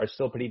Vikings are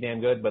still pretty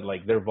damn good, but,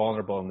 like, they're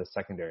vulnerable in the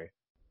secondary.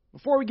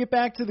 Before we get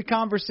back to the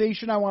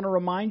conversation, I want to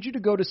remind you to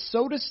go to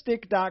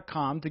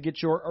sodastick.com to get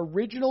your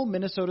original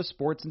Minnesota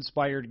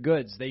sports-inspired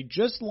goods. They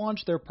just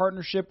launched their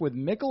partnership with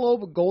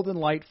Michelob Golden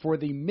Light for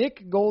the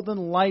Mick Golden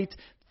Light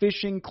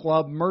Fishing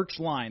Club merch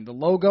line. The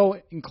logo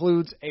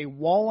includes a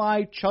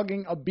walleye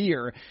chugging a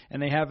beer,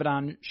 and they have it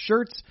on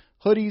shirts,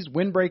 hoodies,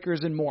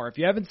 windbreakers, and more. If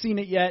you haven't seen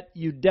it yet,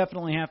 you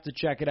definitely have to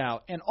check it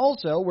out. And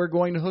also, we're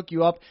going to hook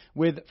you up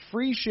with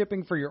free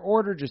shipping for your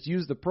order. Just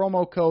use the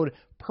promo code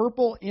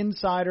Purple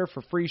Insider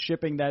for free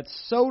shipping. That's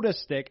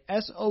SodaStick,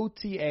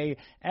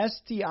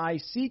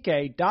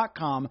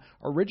 SotaStick.com.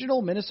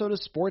 Original Minnesota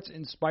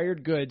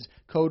sports-inspired goods.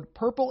 Code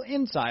Purple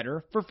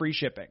Insider for free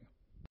shipping.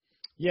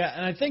 Yeah,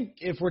 and I think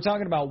if we're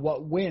talking about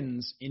what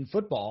wins in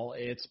football,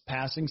 it's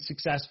passing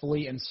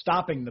successfully and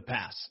stopping the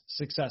pass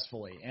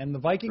successfully. And the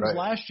Vikings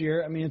last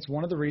year, I mean, it's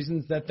one of the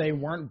reasons that they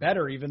weren't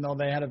better, even though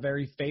they had a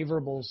very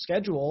favorable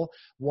schedule,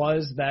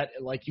 was that,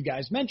 like you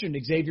guys mentioned,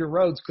 Xavier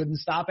Rhodes couldn't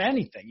stop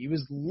anything. He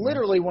was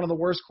literally one of the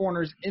worst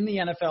corners in the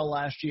NFL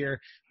last year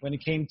when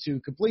it came to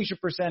completion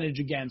percentage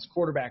against,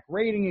 quarterback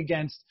rating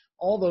against,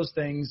 all those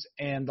things,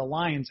 and the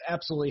Lions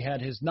absolutely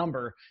had his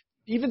number.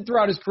 Even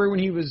throughout his career when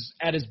he was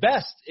at his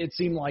best, it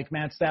seemed like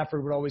Matt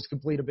Stafford would always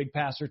complete a big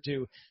pass or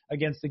two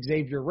against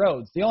Xavier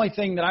Rhodes. The only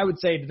thing that I would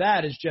say to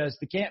that is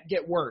just it can't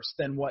get worse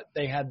than what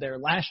they had there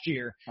last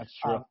year. That's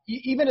true.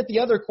 Even at the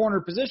other corner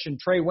position,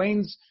 Trey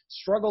Waynes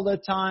struggled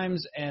at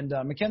times, and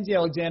Mackenzie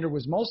Alexander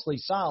was mostly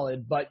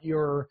solid, but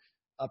your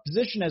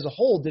position as a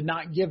whole did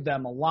not give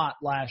them a lot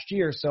last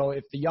year. So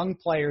if the young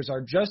players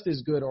are just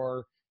as good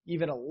or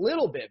even a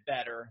little bit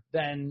better,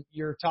 then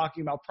you're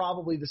talking about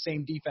probably the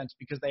same defense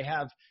because they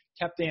have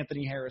kept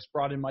Anthony Harris,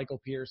 brought in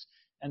Michael Pierce,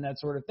 and that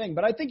sort of thing.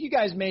 But I think you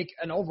guys make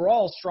an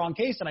overall strong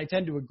case, and I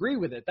tend to agree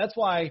with it. That's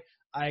why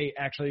I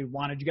actually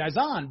wanted you guys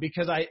on,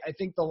 because I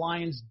think the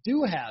Lions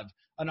do have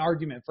an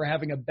argument for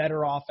having a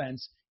better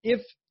offense.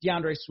 If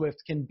DeAndre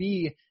Swift can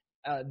be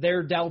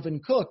their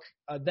Dalvin Cook,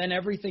 then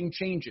everything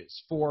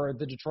changes for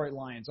the Detroit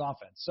Lions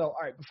offense. So, all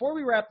right, before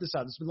we wrap this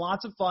up, it's been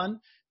lots of fun,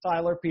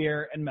 Tyler,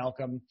 Pierre, and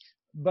Malcolm,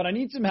 but I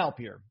need some help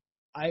here.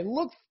 I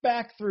looked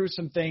back through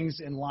some things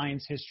in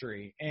Lions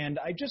history, and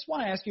I just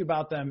want to ask you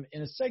about them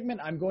in a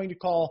segment I'm going to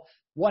call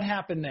What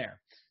Happened There.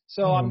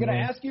 So I'm going to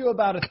ask you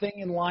about a thing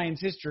in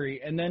Lions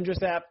history and then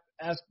just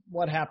ask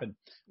what happened.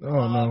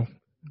 No.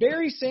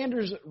 Barry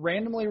Sanders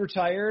randomly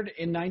retired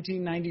in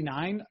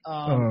 1999.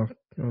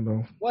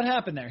 No. What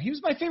happened there? He was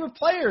my favorite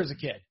player as a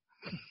kid.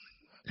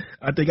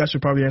 I think I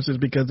should probably answer this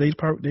because they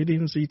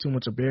didn't see too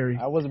much of Barry.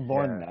 I wasn't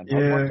born then. Yeah.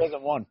 I was born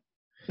 2001.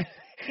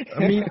 I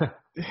mean,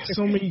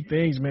 so many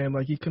things, man.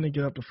 Like, he couldn't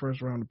get up the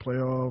first round of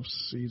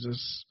playoffs. He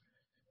just,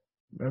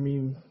 I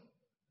mean,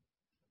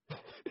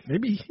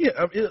 maybe,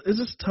 it's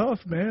just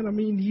tough, man. I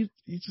mean, he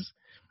just,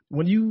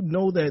 when you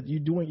know that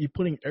you're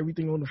putting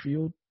everything on the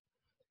field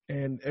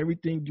and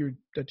everything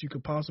that you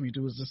could possibly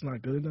do is just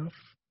not good enough.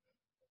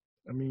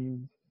 I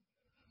mean,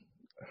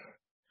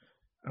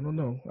 I don't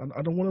know.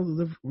 I don't want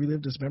to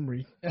relive this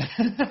memory.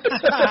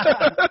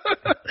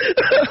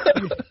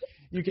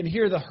 You can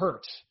hear the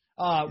hurt.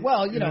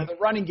 The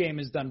running game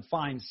has done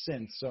fine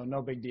since, so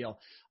no big deal.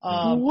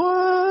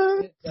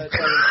 What?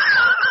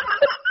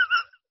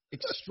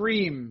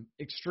 Extreme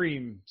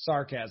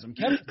sarcasm.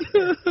 Kevin,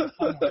 I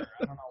don't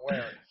know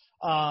where.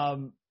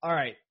 All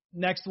right,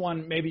 next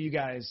one. Maybe you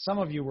guys, some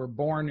of you were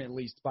born at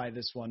least by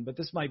this one, but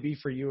this might be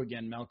for you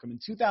again, Malcolm. In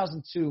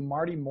 2002,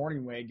 Marty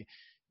Mornhinweg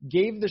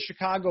gave the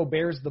Chicago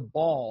Bears the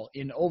ball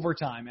in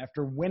overtime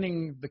after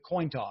winning the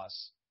coin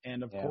toss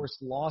and, of course,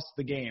 lost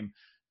the game.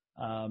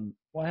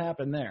 What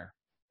happened there?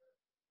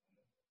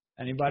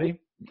 Anybody?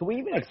 Can we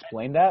even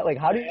explain that? Like,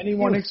 how do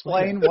anyone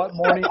explain what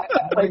morning?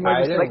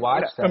 I didn't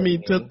watch that. I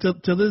mean,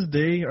 to this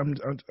day,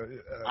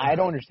 I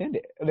don't understand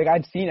it. Like,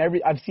 I've seen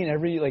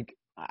every like.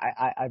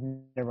 I've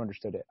never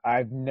understood it.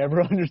 I've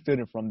never understood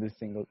it from this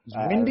single.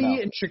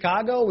 Windy in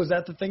Chicago, was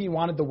that the thing you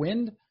wanted? The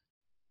wind?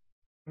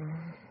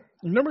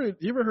 You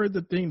ever heard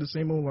the thing, the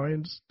same old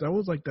Lions? That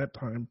was like that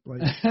time,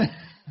 like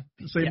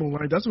the same old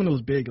Lions. That's when it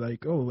was big.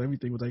 Like,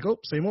 everything was like,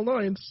 same old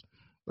Lions.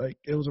 Like,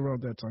 it was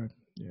around that time.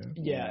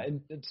 Yeah.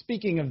 And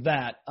speaking of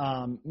that,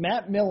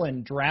 Matt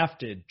Millen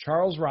drafted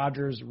Charles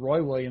Rogers,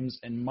 Roy Williams,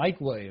 and Mike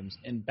Williams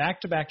in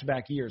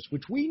back-to-back-to-back years,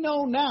 which we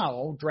know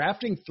now,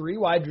 drafting 3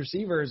 wide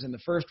receivers in the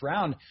first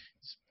round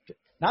is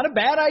not a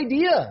bad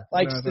idea.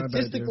 Like,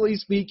 statistically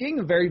speaking,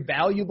 a very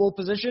valuable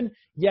position,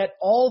 yet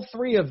all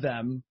 3 of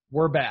them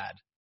were bad.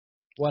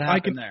 What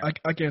happened there? I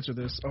can answer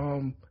this.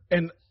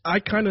 And I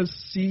kind of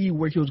see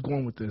where he was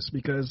going with this,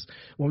 because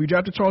when we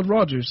drafted Charles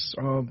Rogers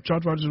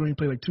only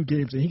played like 2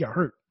 games and he got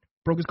hurt,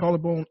 broke his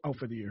collarbone, out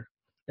for the year.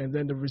 And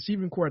then the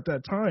receiving core at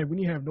that time, we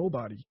didn't have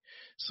nobody.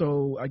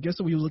 So I guess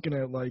we were looking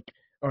at like,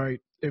 all right,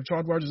 if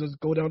Charles Rogers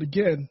doesn't go down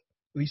again,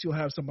 at least he'll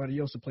have somebody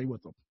else to play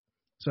with him.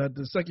 So at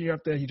the second year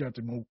after that, he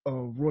drafted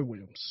Roy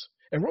Williams.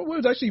 And Roy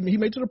Williams actually, he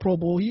made to the Pro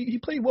Bowl. He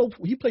played well.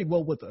 He played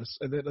well with us.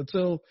 And then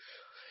until,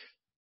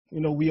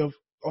 we have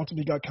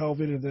ultimately got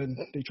Calvin, and then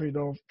they traded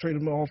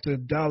him off to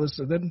Dallas.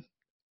 And then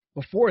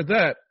before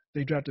that,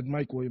 they drafted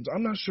Mike Williams.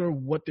 I'm not sure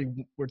what they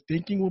were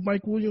thinking with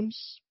Mike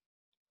Williams.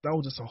 That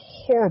was just a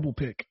horrible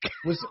pick.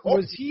 Was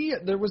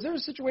there a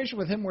situation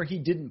with him where he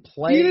didn't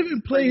play? He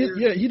didn't play.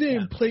 He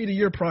didn't play the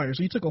year prior,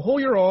 so he took a whole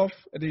year off,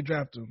 and they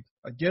drafted him.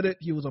 I get it.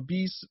 He was a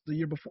beast the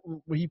year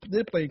before when he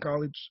did play in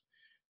college,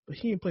 but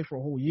he didn't play for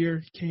a whole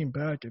year. He came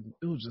back, and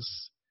it was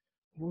just,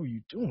 what were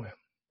you doing?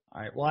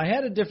 All right. Well, I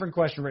had a different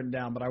question written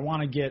down, but I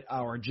want to get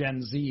our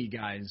Gen Z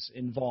guys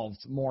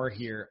involved more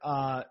here.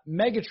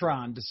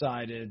 Megatron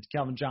decided,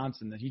 Calvin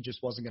Johnson, that he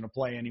just wasn't going to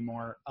play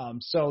anymore.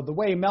 So the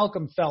way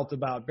Malcolm felt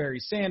about Barry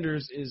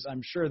Sanders is,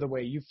 I'm sure, the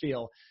way you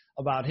feel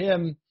about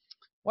him.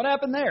 What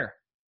happened there?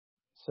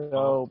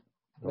 So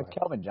the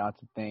Calvin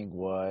Johnson thing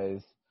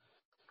was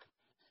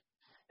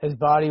his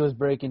body was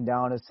breaking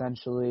down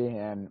essentially,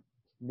 and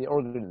the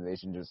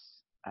organization just,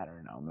 I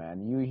don't know,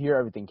 man. You hear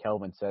everything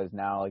Kelvin says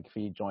now, like if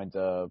he joins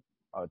a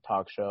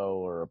talk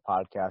show or a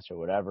podcast or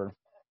whatever,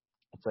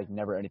 it's like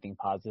never anything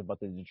positive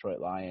about the Detroit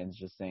Lions,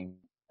 just saying,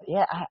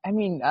 yeah, I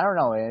mean, I don't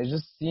know. It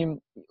just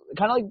seemed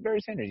kind of like Barry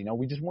Sanders, you know,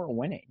 we just weren't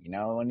winning, you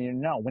know, and you're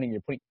not winning.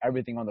 You're putting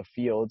everything on the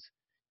field.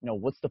 You know,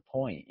 what's the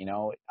point? You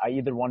know, I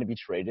either want to be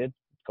traded,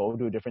 go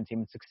to a different team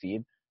and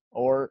succeed,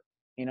 or,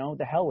 you know,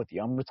 the hell with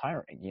you. I'm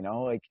retiring, you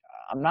know, like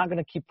I'm not going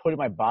to keep putting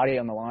my body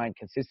on the line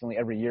consistently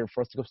every year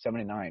for us to go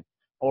 7-9.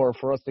 Or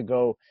for us to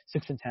go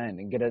 6-10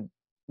 and get a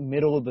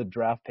middle of the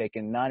draft pick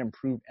and not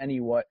improve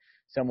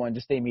someone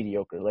just stay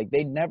mediocre. Like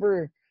they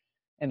never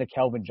in the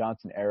Calvin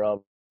Johnson era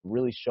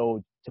really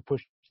showed to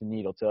push the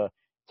needle, to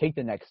take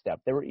the next step.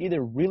 They were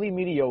either really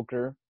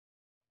mediocre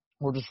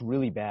or just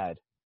really bad.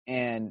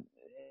 And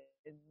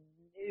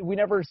we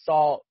never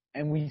saw,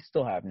 and we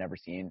still have never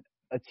seen,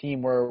 a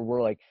team where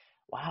we're like,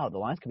 wow, the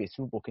Lions could be a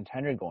Super Bowl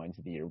contender going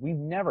into the year. We've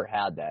never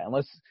had that,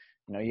 unless,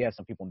 you know, you have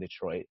some people in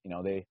Detroit, you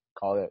know, they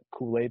call it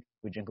Kool-Aid.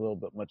 We drink a little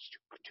bit much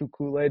too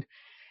Kool-Aid.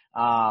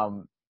 I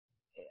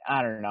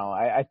don't know.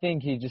 I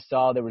think he just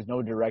saw there was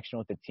no direction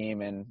with the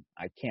team, and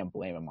I can't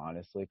blame him,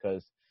 honestly,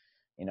 because,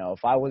 you know,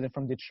 if I wasn't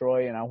from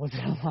Detroit and I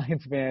wasn't a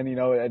Lions fan, you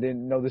know, I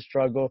didn't know the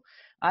struggle,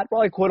 I'd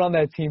probably quit on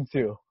that team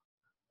too.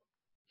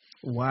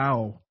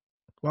 Wow,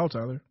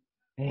 Tyler.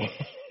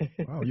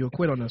 Wow, you'll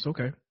quit on this.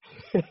 Okay.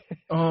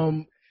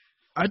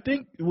 I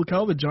think with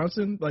Calvin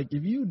Johnson, like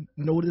if you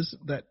notice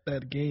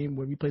that game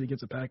when we played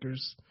against the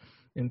Packers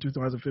in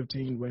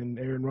 2015 when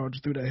Aaron Rodgers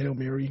threw that Hail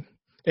Mary,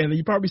 and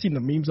you probably seen the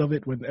memes of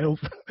it when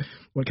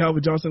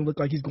Calvin Johnson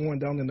looked like he's going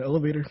down in the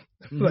elevator,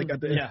 like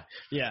at the end.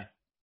 Yeah.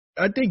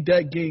 I think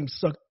that game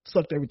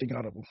sucked everything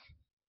out of him.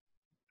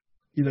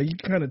 You know, you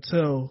can kind of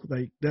tell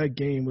like that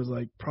game was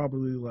like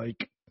probably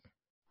like,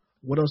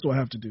 what else do I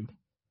have to do?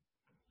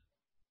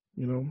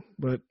 You know,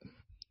 but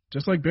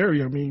just like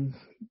Barry, I mean.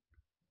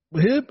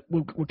 With him,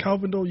 with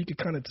Calvin, though, you could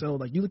kind of tell.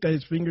 Like, you looked at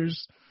his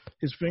fingers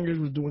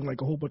was doing, like,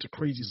 a whole bunch of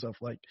crazy stuff.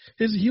 Like,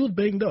 he was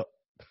banged up.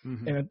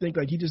 And I think,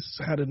 like, he just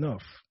had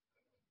enough.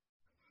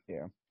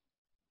 Yeah.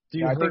 Do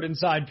you hurt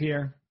inside,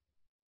 Pierre?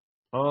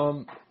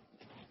 So,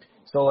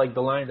 like,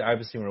 the Lions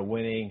obviously were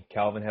winning.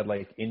 Calvin had,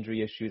 like,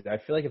 injury issues. I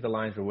feel like if the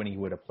Lions were winning, he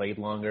would have played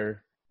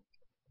longer.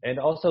 And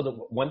also, the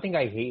one thing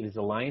I hate is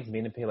the Lions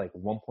made him pay, like,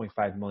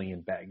 $1.5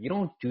 million back. You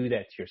don't do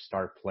that to your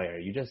star player.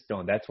 You just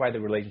don't. That's why the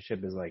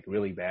relationship is, like,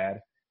 really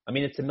bad. I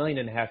mean, it's $1.5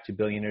 million to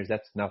billionaires.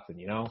 That's nothing,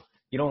 you know.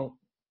 You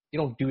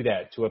don't do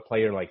that to a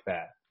player like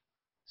that.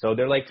 So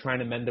they're like trying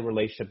to mend the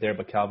relationship there,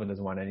 but Calvin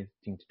doesn't want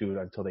anything to do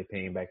it until they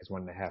pay him back his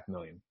 $1.5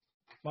 million.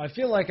 Well, I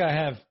feel like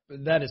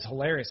that is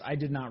hilarious. I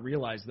did not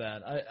realize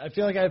that. I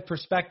feel like I have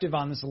perspective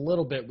on this a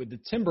little bit with the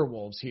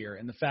Timberwolves here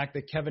and the fact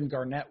that Kevin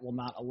Garnett will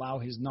not allow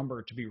his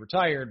number to be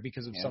retired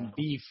because of some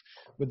beef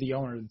with the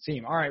owner of the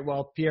team. All right,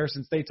 well, Pierre,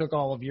 since they took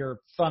all of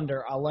your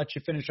thunder, I'll let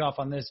you finish off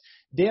on this.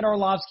 Dan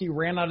Orlovsky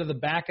ran out of the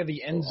back of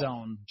the end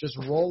zone, just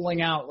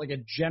rolling out like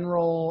a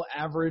general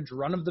average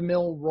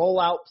run-of-the-mill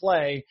rollout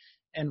play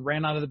and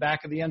ran out of the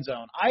back of the end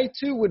zone. I,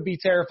 too, would be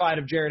terrified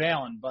of Jared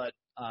Allen, but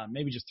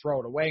maybe just throw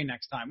it away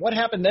next time. What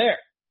happened there?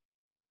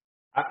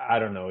 I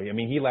don't know. I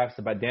mean,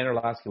 Dan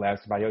Orlovsky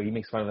laughs about, he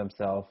makes fun of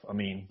himself. I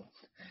mean,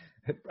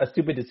 a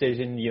stupid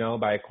decision, you know,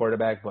 by a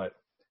quarterback. But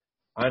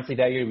honestly,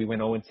 that year we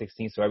went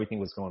 0-16, so everything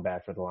was going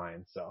bad for the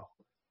Lions. So,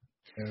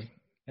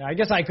 yeah, I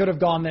guess I could have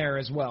gone there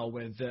as well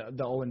with the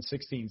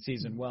 0-16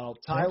 season. Well,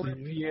 Tyler,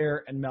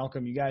 Pierre, and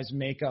Malcolm, you guys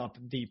make up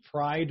the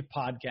Pride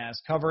podcast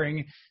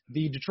covering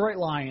the Detroit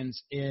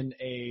Lions in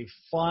a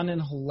fun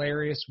and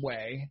hilarious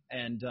way.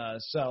 And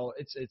so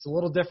it's a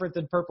little different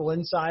than Purple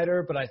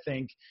Insider, but I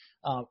think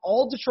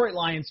all Detroit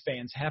Lions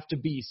fans have to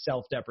be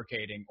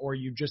self-deprecating, or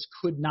you just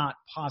could not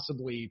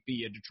possibly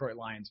be a Detroit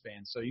Lions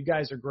fan. So you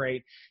guys are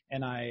great,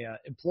 and I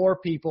implore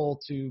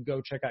people to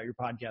go check out your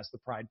podcast, the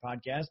Pride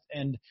Podcast.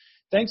 And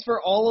thanks for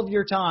all of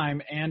your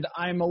time, and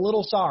I'm a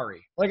little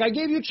sorry. Like, I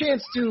gave you a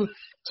chance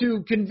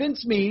to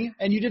convince me,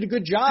 and you did a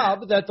good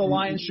job that the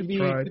Lions should be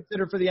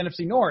considered for the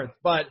NFC North,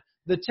 but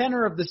the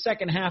tenor of the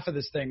second half of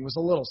this thing was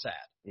a little sad.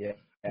 Yeah,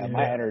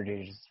 my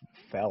energy just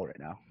fell right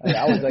now.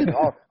 I was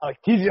like,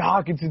 T.J.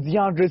 Hawkins and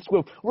DeAndre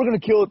Swift, we're going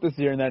to kill it this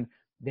year. And then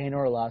Dan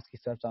Orlovsky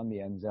steps on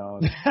the end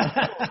zone.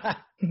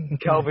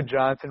 Calvin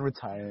Johnson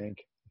retiring.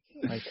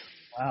 Like,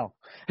 wow,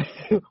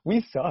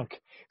 we suck.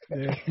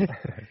 Yeah.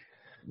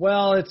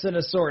 Well, it's an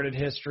assorted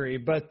history,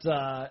 but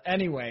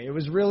anyway, it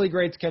was really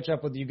great to catch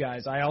up with you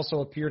guys. I also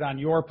appeared on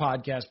your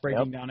podcast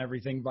breaking down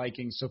everything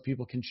Vikings, so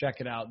people can check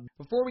it out.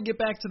 Before we get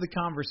back to the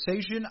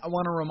conversation, I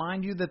want to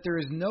remind you that there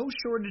is no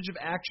shortage of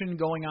action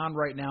going on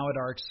right now at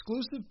our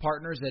exclusive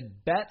partners at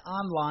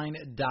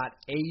betonline.ag.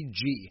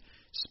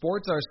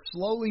 Sports are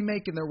slowly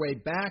making their way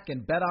back,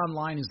 and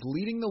BetOnline is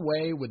leading the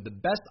way with the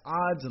best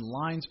odds and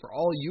lines for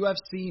all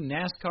UFC,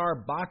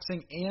 NASCAR,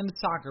 boxing, and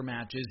soccer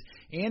matches.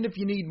 And if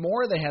you need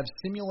more, they have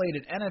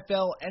simulated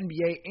NFL,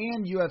 NBA,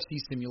 and UFC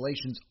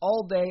simulations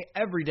all day,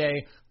 every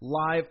day,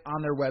 live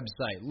on their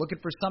website. Looking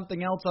for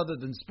something else other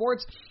than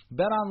sports?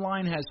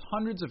 BetOnline has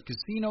hundreds of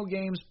casino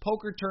games,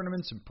 poker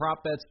tournaments, and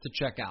prop bets to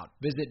check out.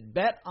 Visit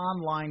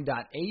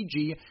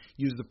betonline.ag.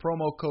 Use the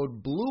promo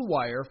code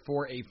BLUEWIRE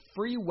for a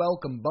free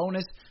welcome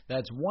bonus.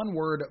 That's one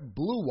word,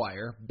 Blue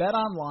Wire.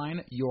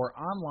 BetOnline, your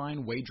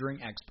online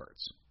wagering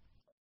experts.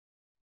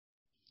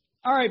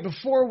 All right,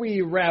 before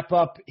we wrap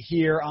up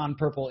here on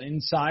Purple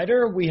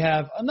Insider, we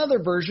have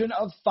another version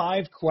of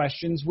 5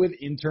 questions with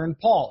Intern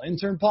Paul.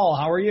 Intern Paul,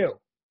 how are you?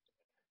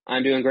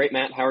 I'm doing great,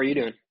 Matt. How are you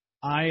doing?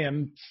 I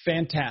am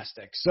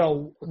fantastic.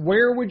 So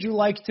where would you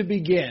like to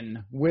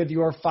begin with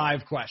your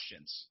 5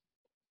 questions?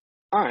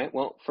 All right.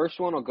 Well, first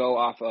one will go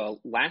off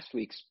last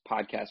week's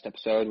podcast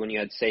episode when you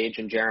had Sage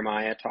and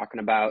Jeremiah talking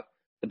about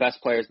the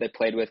best players they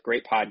played with.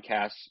 Great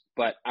podcasts.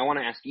 But I want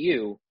to ask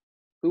you,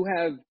 who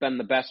have been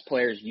the best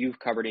players you've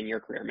covered in your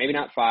career? Maybe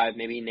not 5.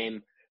 Maybe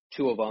name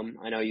 2 of them.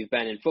 I know you've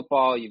been in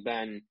football. You've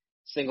been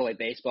single-A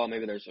baseball.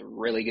 Maybe there's a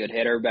really good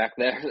hitter back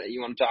there that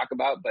you want to talk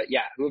about. But,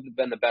 yeah, who have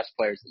been the best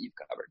players that you've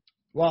covered?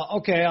 Well,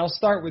 okay, I'll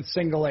start with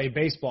single-A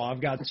baseball.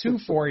 I've got 2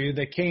 for you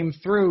that came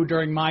through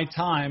during my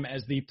time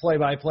as the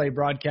play-by-play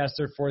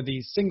broadcaster for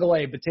the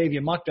single-A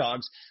Batavia Muck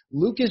Dogs.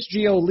 Lucas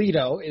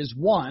Giolito is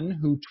one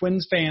who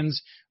Twins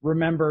fans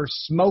remember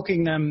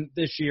smoking them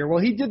this year.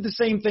 Well, he did the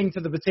same thing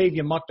to the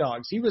Batavia Muck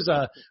Dogs. He was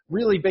a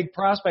really big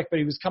prospect, but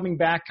he was coming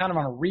back kind of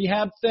on a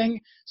rehab thing,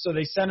 so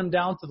they sent him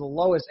down to the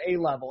lowest A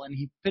level, and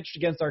he pitched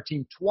against our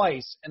team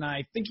twice, and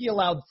I think he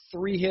allowed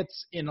 3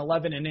 hits in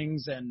 11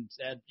 innings and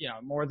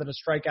more than a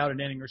strikeout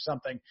an inning or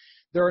something.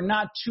 There are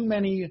not too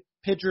many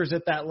pitchers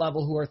at that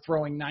level who are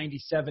throwing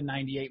 97,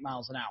 98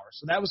 miles an hour.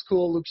 So that was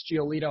cool, Lucas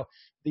Giolito.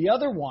 The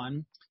other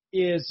one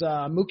is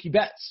Mookie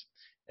Betts.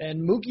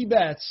 And Mookie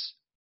Betts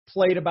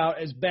played about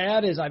as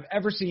bad as I've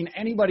ever seen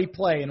anybody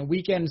play in a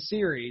weekend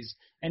series,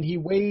 and he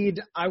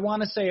weighed, I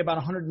want to say, about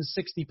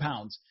 160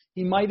 pounds.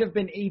 He might have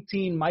been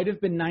 18, might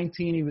have been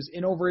 19. He was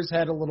in over his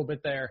head a little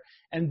bit there,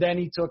 and then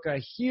he took a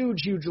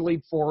huge, huge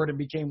leap forward and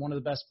became one of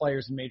the best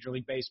players in Major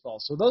League Baseball.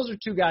 So those are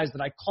 2 guys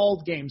that I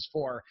called games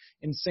for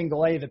in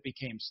single-A that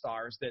became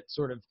stars, that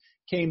sort of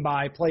came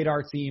by, played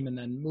our team, and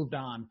then moved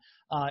on.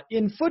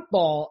 In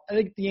football, I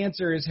think the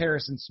answer is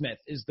Harrison Smith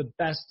is the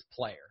best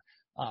player.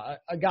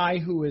 A guy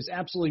who is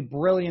absolutely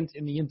brilliant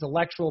in the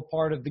intellectual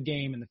part of the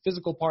game and the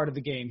physical part of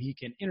the game. He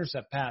can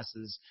intercept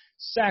passes,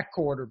 sack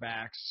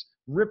quarterbacks,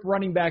 rip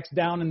running backs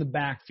down in the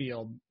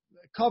backfield,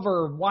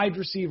 cover wide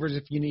receivers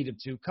if you need him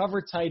to,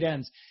 cover tight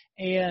ends.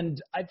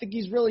 And I think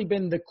he's really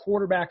been the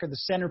quarterback or the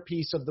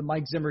centerpiece of the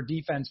Mike Zimmer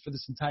defense for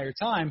this entire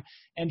time.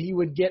 And he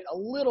would get a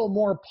little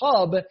more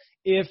pub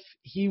if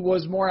he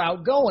was more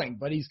outgoing,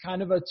 but he's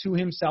kind of a to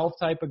himself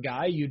type of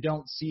guy. You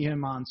don't see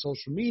him on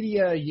social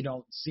media. You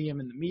don't see him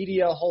in the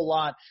media a whole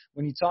lot.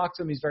 When you talk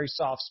to him, he's very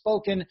soft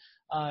spoken.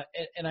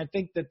 And I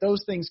think that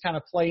those things kind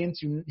of play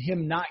into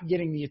him not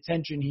getting the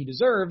attention he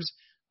deserves.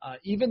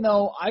 Even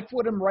though I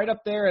put him right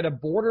up there at a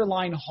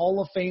borderline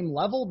Hall of Fame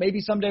level. Maybe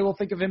someday we'll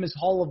think of him as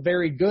Hall of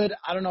Very Good.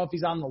 I don't know if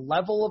he's on the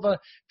level of a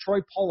Troy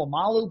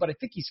Polamalu, but I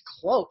think he's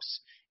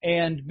close.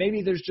 And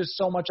maybe there's just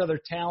so much other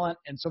talent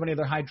and so many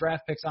other high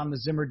draft picks on the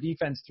Zimmer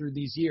defense through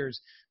these years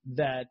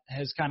that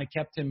has kind of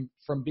kept him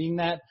from being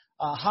that.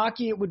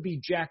 Hockey, it would be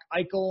Jack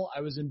Eichel.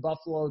 I was in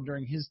Buffalo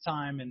during his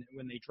time, and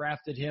when they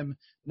drafted him,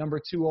 number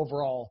 2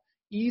 overall.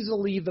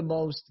 Easily the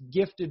most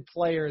gifted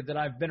player that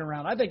I've been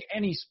around. I think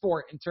any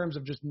sport in terms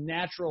of just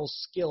natural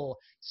skill,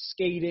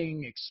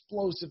 skating,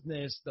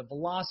 explosiveness, the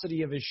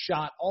velocity of his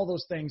shot, all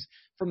those things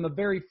from the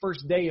very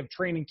first day of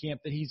training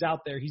camp that he's out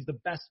there. He's the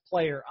best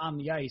player on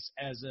the ice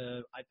as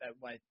a,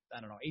 I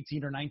don't know,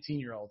 18 or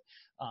 19-year-old.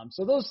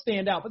 So those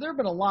stand out. But there have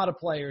been a lot of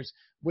players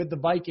with the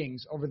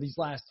Vikings over these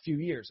last few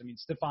years. I mean,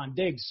 Stephon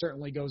Diggs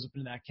certainly goes up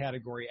into that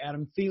category.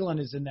 Adam Thielen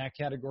is in that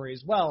category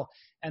as well.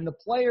 And the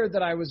player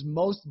that I was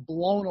most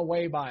blown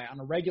away by on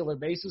a regular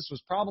basis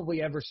was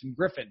probably Everson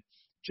Griffin.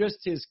 Just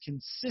his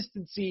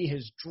consistency,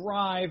 his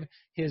drive,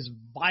 his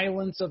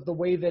violence of the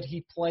way that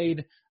he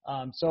played.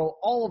 So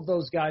all of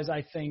those guys,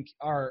 I think,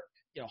 are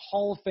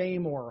Hall of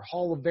Fame or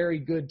Hall of Very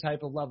Good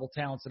type of level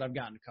talents that I've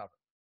gotten to cover.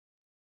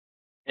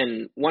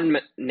 And one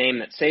name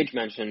that Sage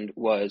mentioned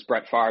was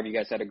Brett Favre. You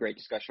guys had a great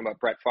discussion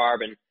about Brett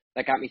Favre, and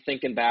that got me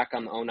thinking back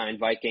on the 2009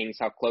 Vikings,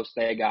 how close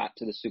they got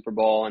to the Super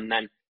Bowl, and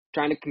then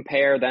trying to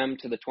compare them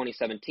to the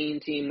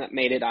 2017 team that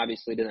made it,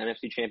 obviously, to the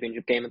NFC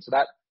Championship game. And so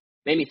that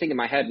made me think in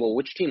my head, well,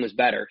 which team was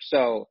better?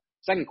 So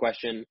second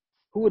question,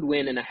 who would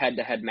win in a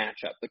head-to-head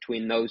matchup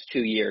between those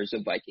 2 years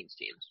of Vikings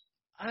teams?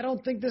 I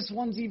don't think this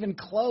one's even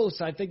close.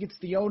 I think it's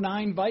the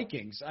 09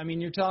 Vikings. I mean,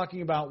 you're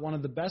talking about one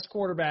of the best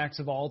quarterbacks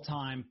of all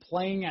time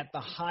playing at the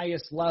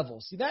highest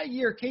level. See, that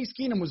year, Case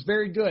Keenum was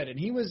very good, and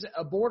he was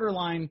a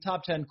borderline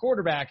top 10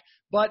 quarterback,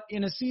 but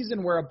in a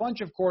season where a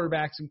bunch of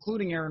quarterbacks,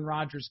 including Aaron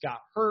Rodgers,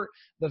 got hurt,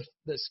 the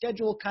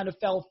schedule kind of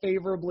fell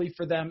favorably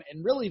for them,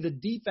 and really the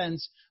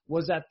defense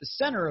was at the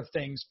center of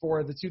things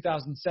for the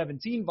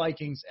 2017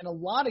 Vikings, and a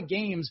lot of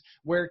games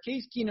where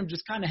Case Keenum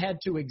just kind of had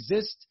to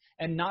exist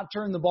and not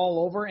turn the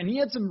ball over. And he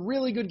had some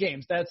really good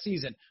games that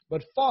season.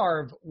 But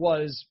Favre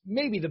was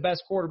maybe the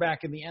best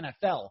quarterback in the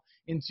NFL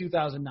in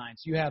 2009.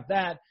 So you have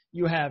that.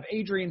 You have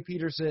Adrian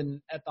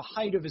Peterson at the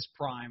height of his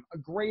prime, a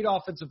great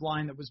offensive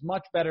line that was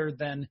much better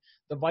than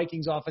the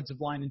Vikings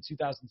offensive line in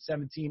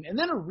 2017, and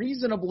then a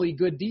reasonably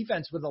good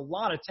defense with a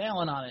lot of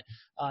talent on it.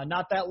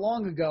 Not that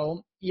long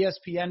ago,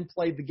 ESPN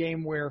played the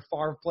game where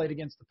Favre played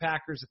against the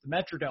Packers at the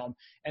Metrodome,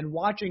 and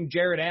watching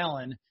Jared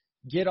Allen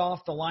get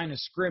off the line of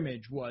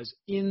scrimmage was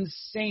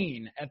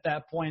insane at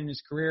that point in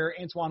his career.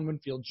 Antoine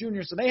Winfield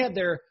Jr. So they had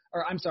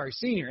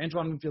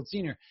Antoine Winfield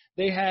Sr.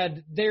 They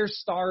had their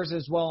stars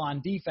as well on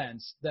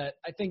defense that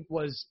I think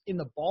was in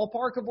the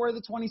ballpark of where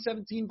the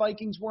 2017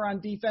 Vikings were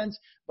on defense.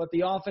 But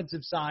the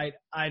offensive side,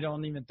 I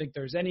don't even think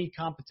there's any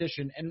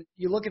competition. And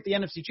you look at the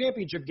NFC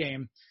Championship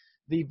game,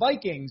 the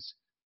Vikings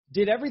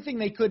did everything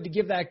they could to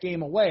give that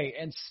game away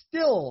and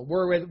still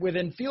were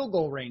within field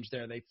goal range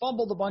there. They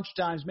fumbled a bunch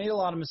of times, made a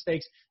lot of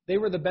mistakes. They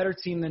were the better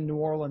team than New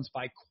Orleans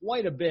by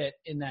quite a bit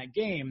in that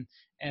game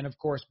and, of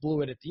course,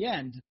 blew it at the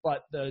end.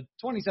 But the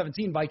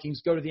 2017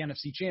 Vikings go to the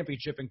NFC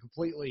Championship and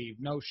completely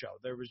no-show.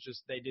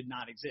 They did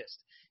not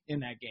exist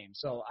in that game.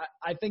 So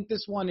I think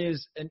this one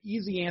is an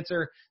easy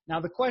answer. Now,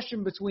 the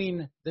question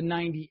between the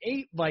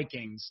 98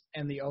 Vikings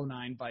and the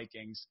 09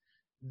 Vikings,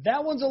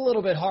 that one's a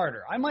little bit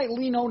harder. I might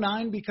lean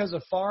 09 because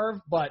of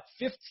Favre, but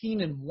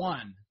 15-1,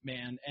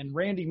 man, and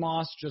Randy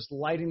Moss just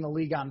lighting the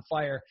league on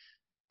fire,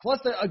 plus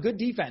a good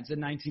defense in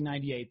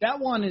 1998. That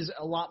one is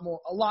a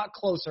lot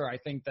closer, I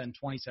think, than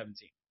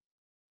 2017.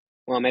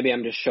 Well, maybe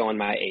I'm just showing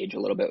my age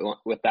a little bit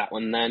with that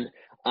one then.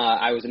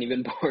 I wasn't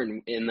even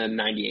born in the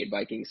 98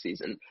 Vikings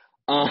season.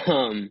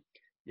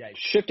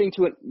 Shifting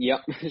to it.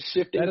 Yep.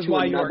 That is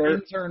why you're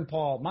intern,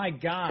 Paul. My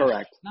God.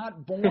 Correct.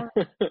 Not born.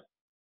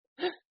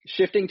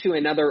 Shifting to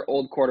another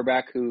old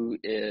quarterback who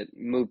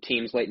moved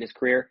teams late in his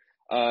career,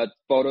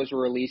 photos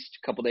were released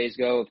a couple days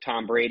ago of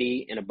Tom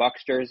Brady in a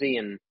Bucs jersey,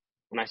 and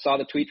when I saw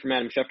the tweet from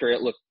Adam Schefter,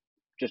 it looked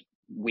just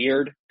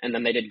weird, and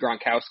then they did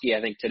Gronkowski,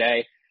 I think,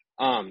 today.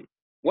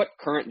 What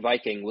current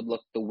Viking would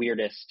look the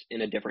weirdest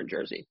in a different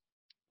jersey?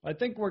 I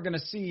think we're going to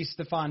see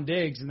Stephon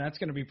Diggs, and that's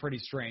going to be pretty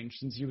strange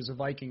since he was a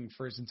Viking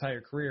for his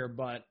entire career,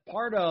 but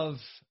part of,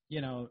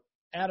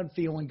 Adam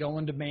Thielen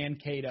going to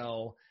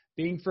Mankato,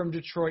 being from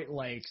Detroit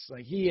Lakes,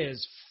 like he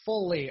is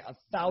fully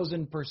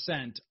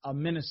 1,000% a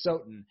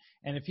Minnesotan.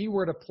 And if he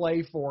were to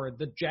play for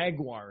the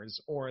Jaguars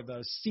or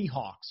the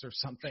Seahawks or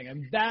something,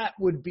 and that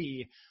would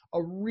be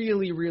a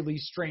really, really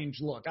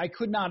strange look. I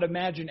could not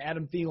imagine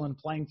Adam Thielen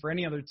playing for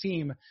any other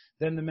team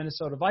than the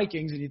Minnesota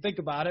Vikings. And you think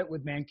about it,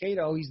 with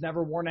Mankato, he's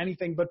never worn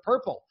anything but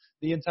purple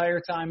the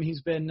entire time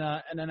he's been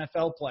an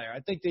NFL player. I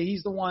think that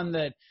he's the one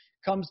that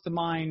comes to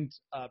mind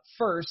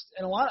first.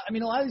 And a lot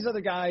of these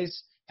other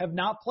guys have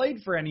not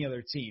played for any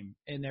other team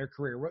in their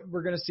career.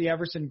 We're going to see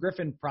Everson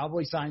Griffin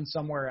probably sign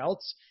somewhere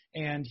else,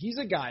 and he's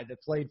a guy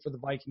that played for the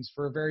Vikings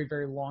for a very,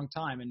 very long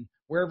time. And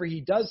wherever he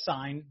does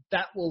sign,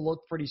 that will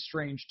look pretty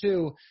strange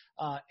too.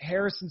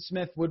 Harrison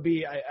Smith would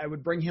be, I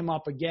would bring him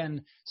up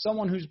again,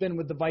 someone who's been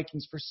with the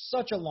Vikings for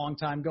such a long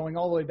time, going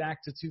all the way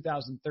back to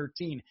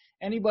 2013.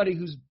 Anybody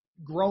who's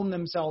grown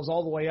themselves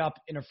all the way up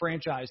in a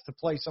franchise to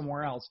play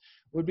somewhere else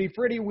would be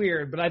pretty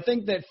weird. But I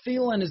think that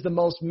Thielen is the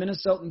most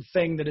Minnesotan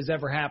thing that has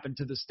ever happened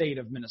to the state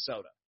of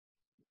Minnesota.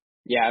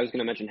 Yeah, I was going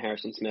to mention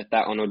Harrison Smith.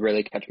 That one would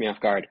really catch me off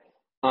guard.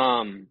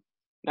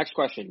 Next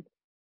question.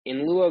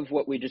 In lieu of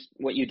what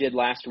you did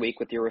last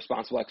week with your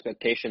Responsible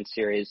Expectations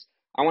series,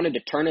 I wanted to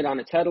turn it on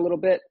its head a little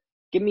bit.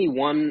 Give me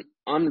one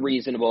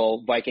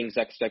unreasonable Vikings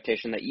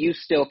expectation that you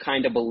still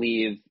kind of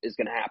believe is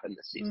going to happen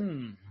this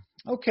season.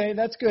 Okay,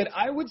 that's good.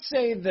 I would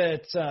say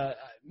that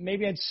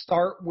maybe I'd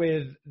start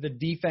with the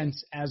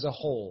defense as a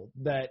whole,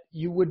 that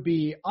you would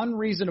be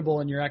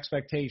unreasonable in your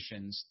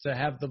expectations to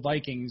have the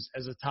Vikings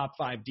as a top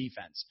 5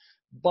 defense.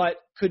 But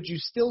could you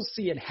still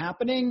see it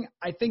happening?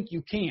 I think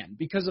you can,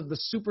 because of the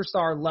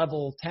superstar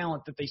level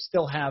talent that they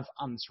still have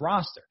on this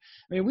roster.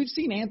 I mean, we've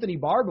seen Anthony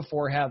Barr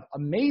before have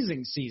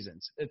amazing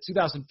seasons,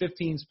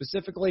 2015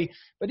 specifically,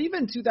 but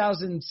even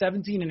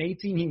 2017 and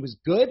 18, he was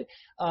good.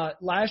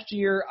 Last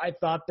year, I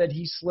thought that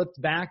he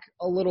slipped back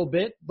a little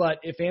bit, but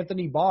if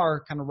Anthony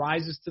Barr kind of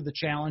rises to the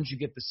challenge, you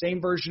get the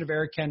same version of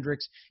Eric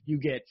Kendricks, you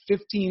get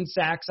 15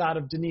 sacks out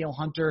of Danielle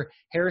Hunter,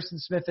 Harrison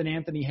Smith and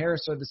Anthony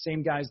Harris are the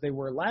same guys they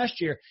were last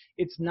year.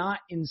 it's not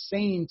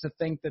insane to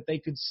think that they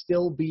could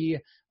still be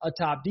a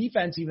top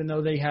defense, even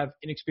though they have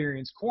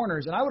inexperienced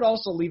corners. And I would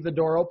also leave the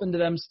door open to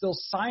them still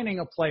signing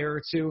a player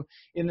or two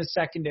in the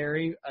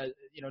secondary,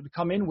 to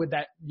come in with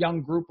that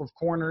young group of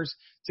corners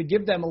to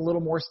give them a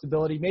little more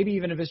stability, maybe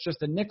even if it's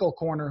just a nickel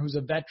corner who's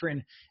a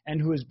veteran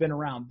and who has been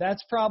around.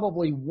 That's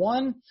probably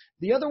one.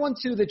 The other one,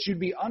 too, that you'd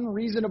be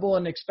unreasonable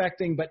in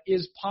expecting but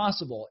is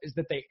possible is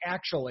that they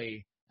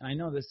actually, and I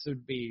know this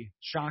would be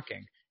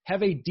shocking,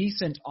 have a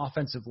decent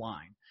offensive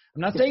line.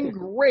 I'm not saying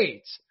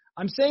great.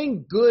 I'm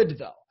saying good,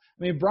 though.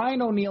 I mean,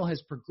 Brian O'Neill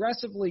has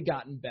progressively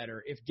gotten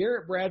better. If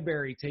Garrett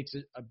Bradbury takes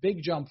a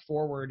big jump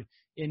forward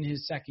in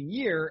his second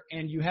year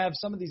and you have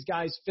some of these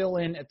guys fill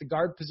in at the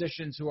guard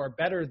positions who are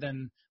better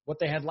than what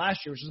they had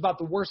last year, which is about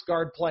the worst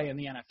guard play in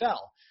the NFL.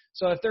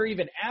 So if they're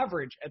even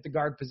average at the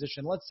guard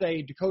position, let's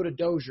say Dakota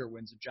Dozier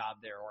wins a job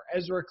there, or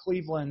Ezra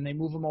Cleveland, they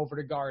move him over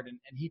to guard and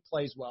he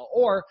plays well,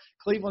 or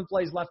Cleveland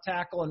plays left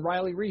tackle and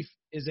Riley Reif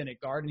is in at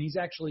guard and he's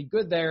actually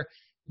good there.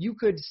 You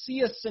could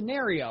see a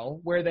scenario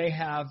where they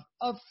have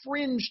a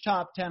fringe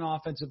top 10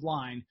 offensive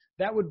line.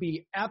 That would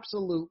be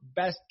absolute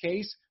best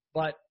case,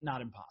 but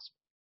not impossible.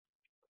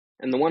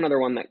 And the one other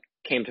one that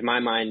came to my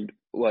mind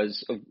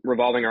was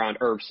revolving around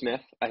Irv Smith.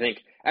 I think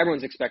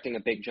everyone's expecting a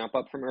big jump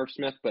up from Irv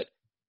Smith, but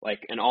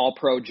like an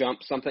all-pro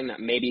jump, something that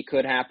maybe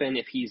could happen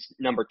if he's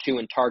number 2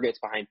 in targets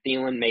behind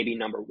Thielen, maybe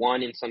number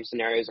 1 in some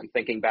scenarios. I'm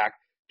thinking back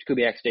to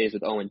Kubiak's days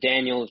with Owen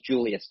Daniels,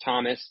 Julius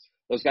Thomas.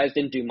 Those guys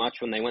didn't do much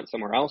when they went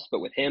somewhere else,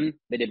 but with him,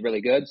 they did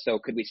really good. So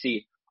could we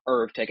see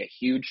Irv take a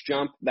huge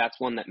jump? That's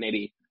one that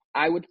maybe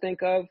I would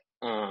think of.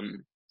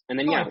 And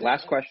then,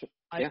 last question.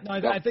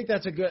 I think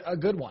that's a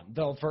good one,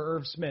 though, for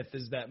Irv Smith,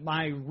 is that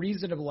my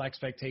reasonable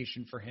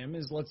expectation for him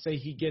is, let's say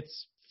he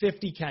gets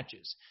 50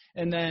 catches,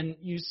 and then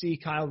you see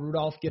Kyle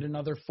Rudolph get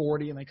another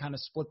 40, and they kind of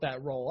split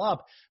that role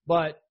up.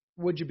 But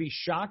would you be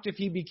shocked if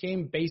he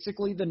became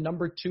basically the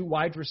number 2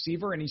 wide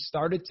receiver and he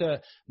started to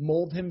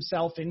mold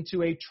himself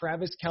into a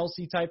Travis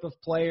Kelce type of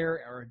player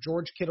or a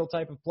George Kittle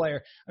type of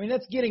player? I mean,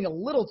 that's getting a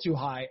little too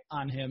high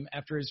on him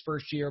after his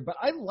first year, but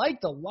I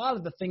liked a lot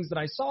of the things that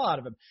I saw out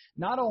of him.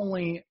 Not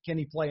only can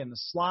he play in the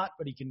slot,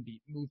 but he can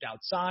be moved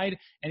outside,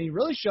 and he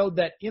really showed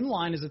that in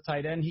line as a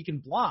tight end, he can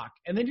block.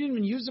 And they didn't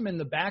even use him in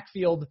the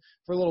backfield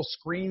for little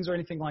screens or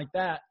anything like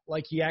that,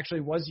 like he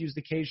actually was used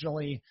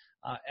occasionally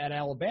at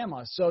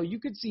Alabama. So you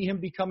could see him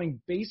becoming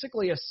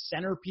basically a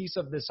centerpiece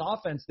of this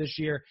offense this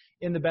year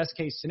in the best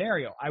case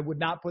scenario. I would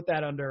not put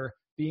that under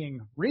being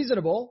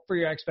reasonable for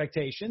your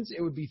expectations.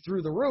 It would be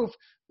through the roof,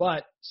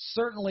 but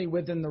certainly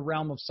within the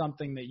realm of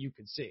something that you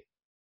could see.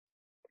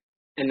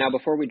 And now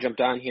before we jumped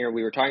on here,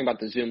 we were talking about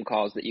the Zoom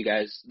calls that you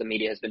guys, the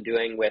media, has been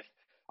doing with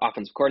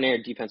offensive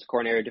coordinator, defensive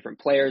coordinator, different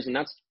players. And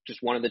that's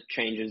just one of the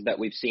changes that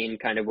we've seen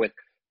kind of with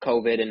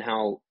COVID and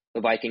how the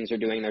Vikings are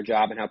doing their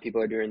job and how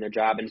people are doing their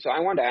job. And so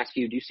I wanted to ask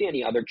you, do you see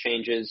any other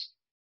changes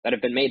that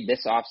have been made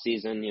this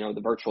offseason, the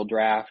virtual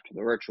draft,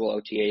 the virtual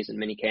OTAs and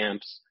mini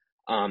camps?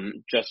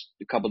 Just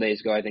a couple of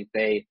days ago, I think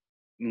they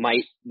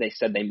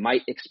said they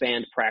might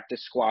expand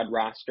practice squad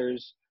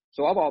rosters.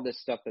 So of all this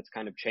stuff that's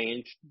kind of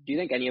changed, do you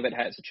think any of it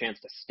has a chance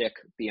to stick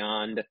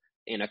beyond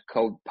in a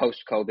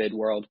post-COVID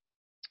world?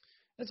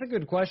 That's a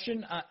good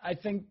question. I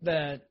think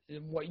that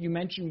what you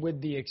mentioned with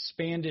the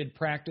expanded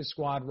practice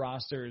squad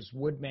rosters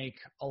would make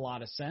a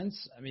lot of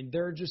sense. I mean,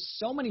 there are just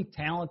so many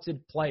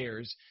talented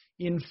players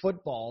in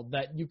football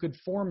that you could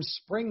form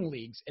spring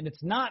leagues, and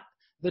it's not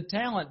the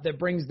talent that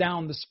brings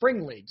down the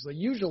spring leagues. Like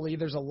usually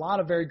there's a lot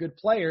of very good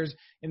players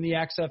in the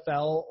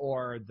XFL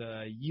or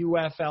the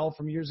UFL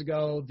from years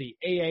ago, the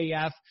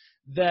AAF,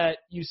 that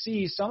you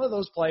see some of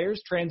those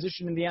players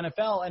transition in the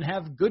NFL and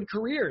have good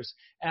careers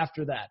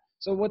after that.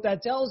 So what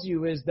that tells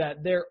you is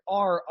that there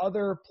are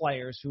other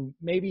players who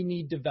maybe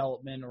need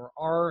development or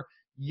are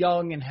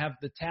young and have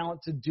the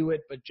talent to do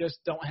it, but just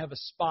don't have a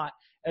spot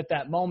at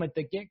that moment,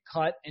 that get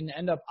cut and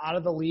end up out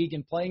of the league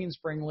and playing in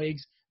spring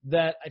leagues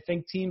that I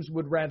think teams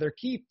would rather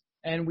keep.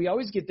 And we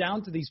always get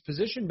down to these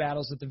position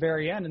battles at the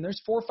very end, and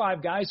there's 4 or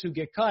 5 guys who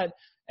get cut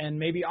and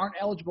maybe aren't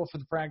eligible for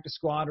the practice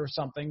squad or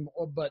something,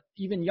 but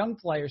even young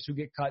players who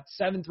get cut,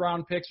 7th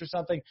round picks or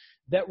something,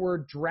 that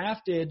were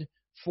drafted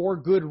for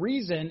good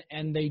reason,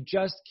 and they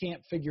just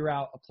can't figure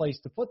out a place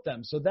to put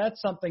them. So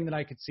that's something that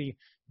I could see.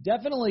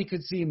 Definitely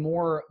could see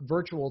more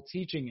virtual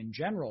teaching in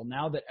general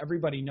now that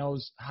everybody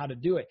knows how to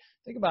do it.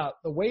 Think about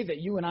the way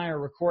that you and I are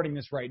recording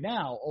this right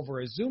now over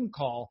a Zoom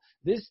call.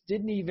 This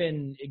didn't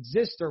even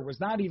exist or was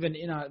not even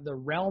in the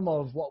realm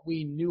of what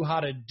we knew how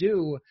to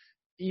do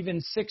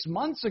even 6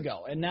 months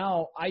ago. And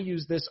now I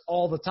use this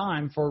all the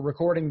time for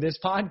recording this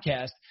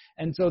podcast.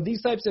 And so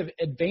these types of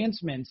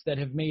advancements that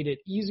have made it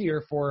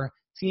easier for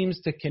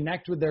teams to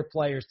connect with their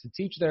players, to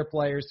teach their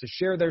players, to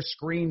share their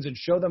screens and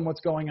show them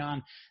what's going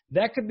on,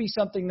 that could be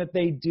something that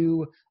they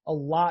do a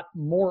lot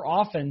more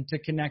often to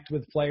connect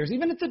with players,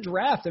 even at the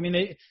draft. I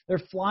mean, they're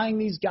flying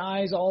these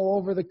guys all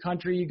over the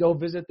country. You go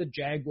visit the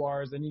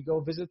Jaguars, then you go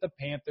visit the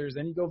Panthers,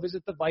 then you go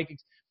visit the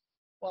Vikings.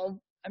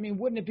 Well, I mean,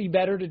 wouldn't it be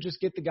better to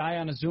just get the guy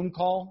on a Zoom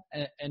call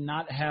and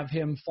not have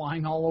him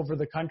flying all over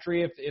the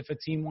country if a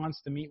team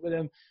wants to meet with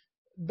him?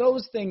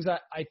 those things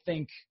I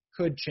think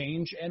could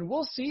change, and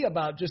we'll see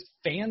about just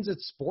fans at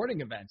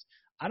sporting events.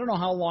 I don't know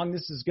how long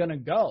this is going to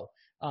go.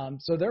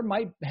 So there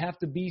might have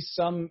to be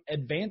some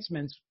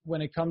advancements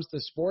when it comes to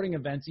sporting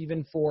events,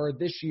 even for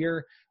this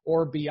year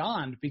or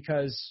beyond,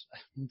 because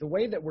the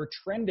way that we're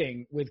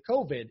trending with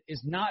COVID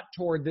is not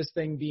toward this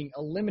thing being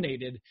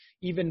eliminated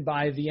even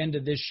by the end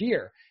of this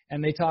year.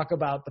 And they talk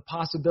about the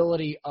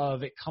possibility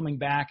of it coming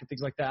back and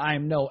things like that. I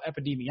am no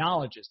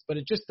epidemiologist, but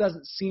it just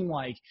doesn't seem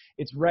like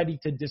it's ready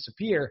to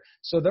disappear.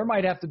 So there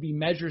might have to be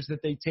measures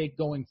that they take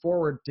going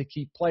forward to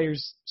keep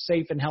players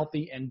safe and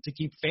healthy and to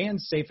keep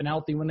fans safe and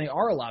healthy when they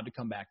are allowed to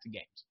come back to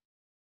games.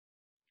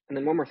 And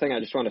then one more thing I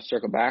just want to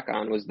circle back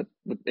on was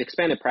the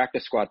expanded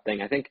practice squad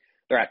thing. I think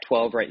they're at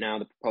 12 right now.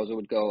 The proposal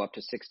would go up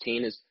to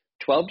 16. Is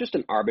 12 just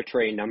an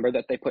arbitrary number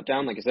that they put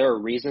down? Like, is there a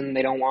reason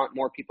they don't want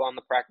more people on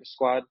the practice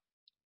squad?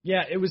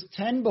 Yeah, it was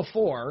 10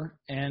 before,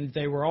 and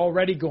they were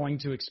already going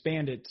to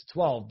expand it to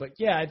 12. But,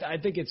 yeah, I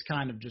think it's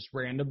kind of just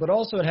random. But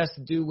also it has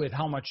to do with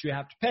how much you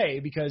have to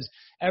pay, because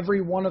every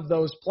one of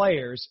those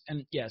players,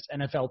 and, yes,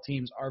 NFL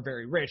teams are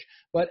very rich,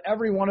 but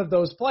every one of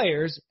those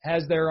players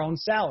has their own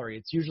salary.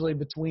 It's usually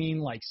between,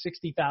 like,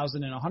 $60,000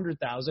 and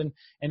 $100,000.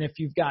 And if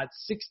you've got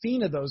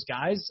 16 of those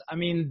guys, I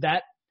mean,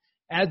 that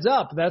adds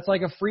up. That's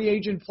like a free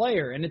agent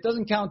player. And it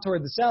doesn't count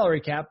toward the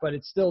salary cap, but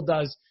it still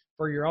does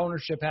for your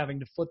ownership having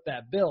to foot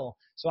that bill.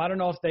 So I don't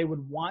know if they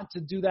would want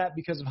to do that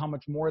because of how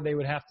much more they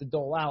would have to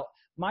dole out.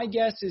 My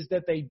guess is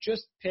that they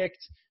just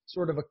picked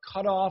sort of a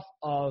cutoff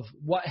of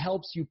what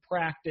helps you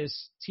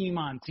practice team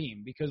on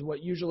team, because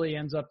what usually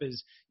ends up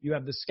is you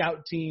have the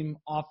scout team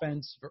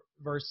offense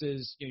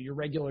versus your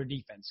regular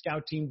defense,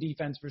 scout team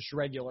defense versus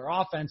regular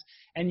offense,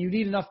 and you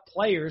need enough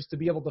players to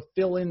be able to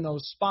fill in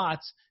those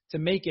spots to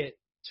make it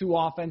 2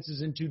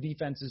 offenses and 2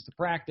 defenses to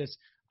practice.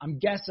 I'm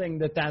guessing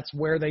that that's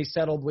where they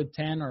settled with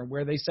 10 or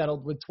where they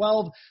settled with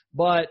 12,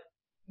 but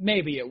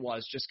maybe it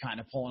was just kind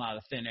of pulling out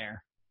of thin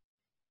air.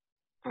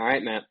 All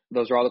right, Matt.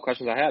 Those are all the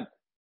questions I had.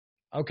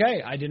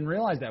 Okay, I didn't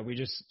realize that. We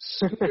just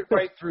scooted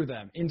right through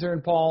them.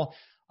 Intern Paul,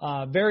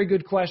 very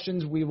good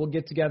questions. We will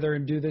get together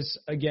and do this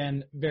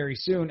again very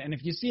soon. And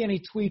if you see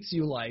any tweets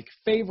you like,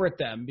 favorite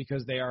them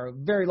because they are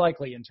very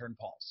likely Intern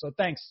Paul. So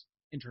thanks,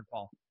 Intern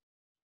Paul.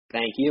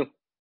 Thank you.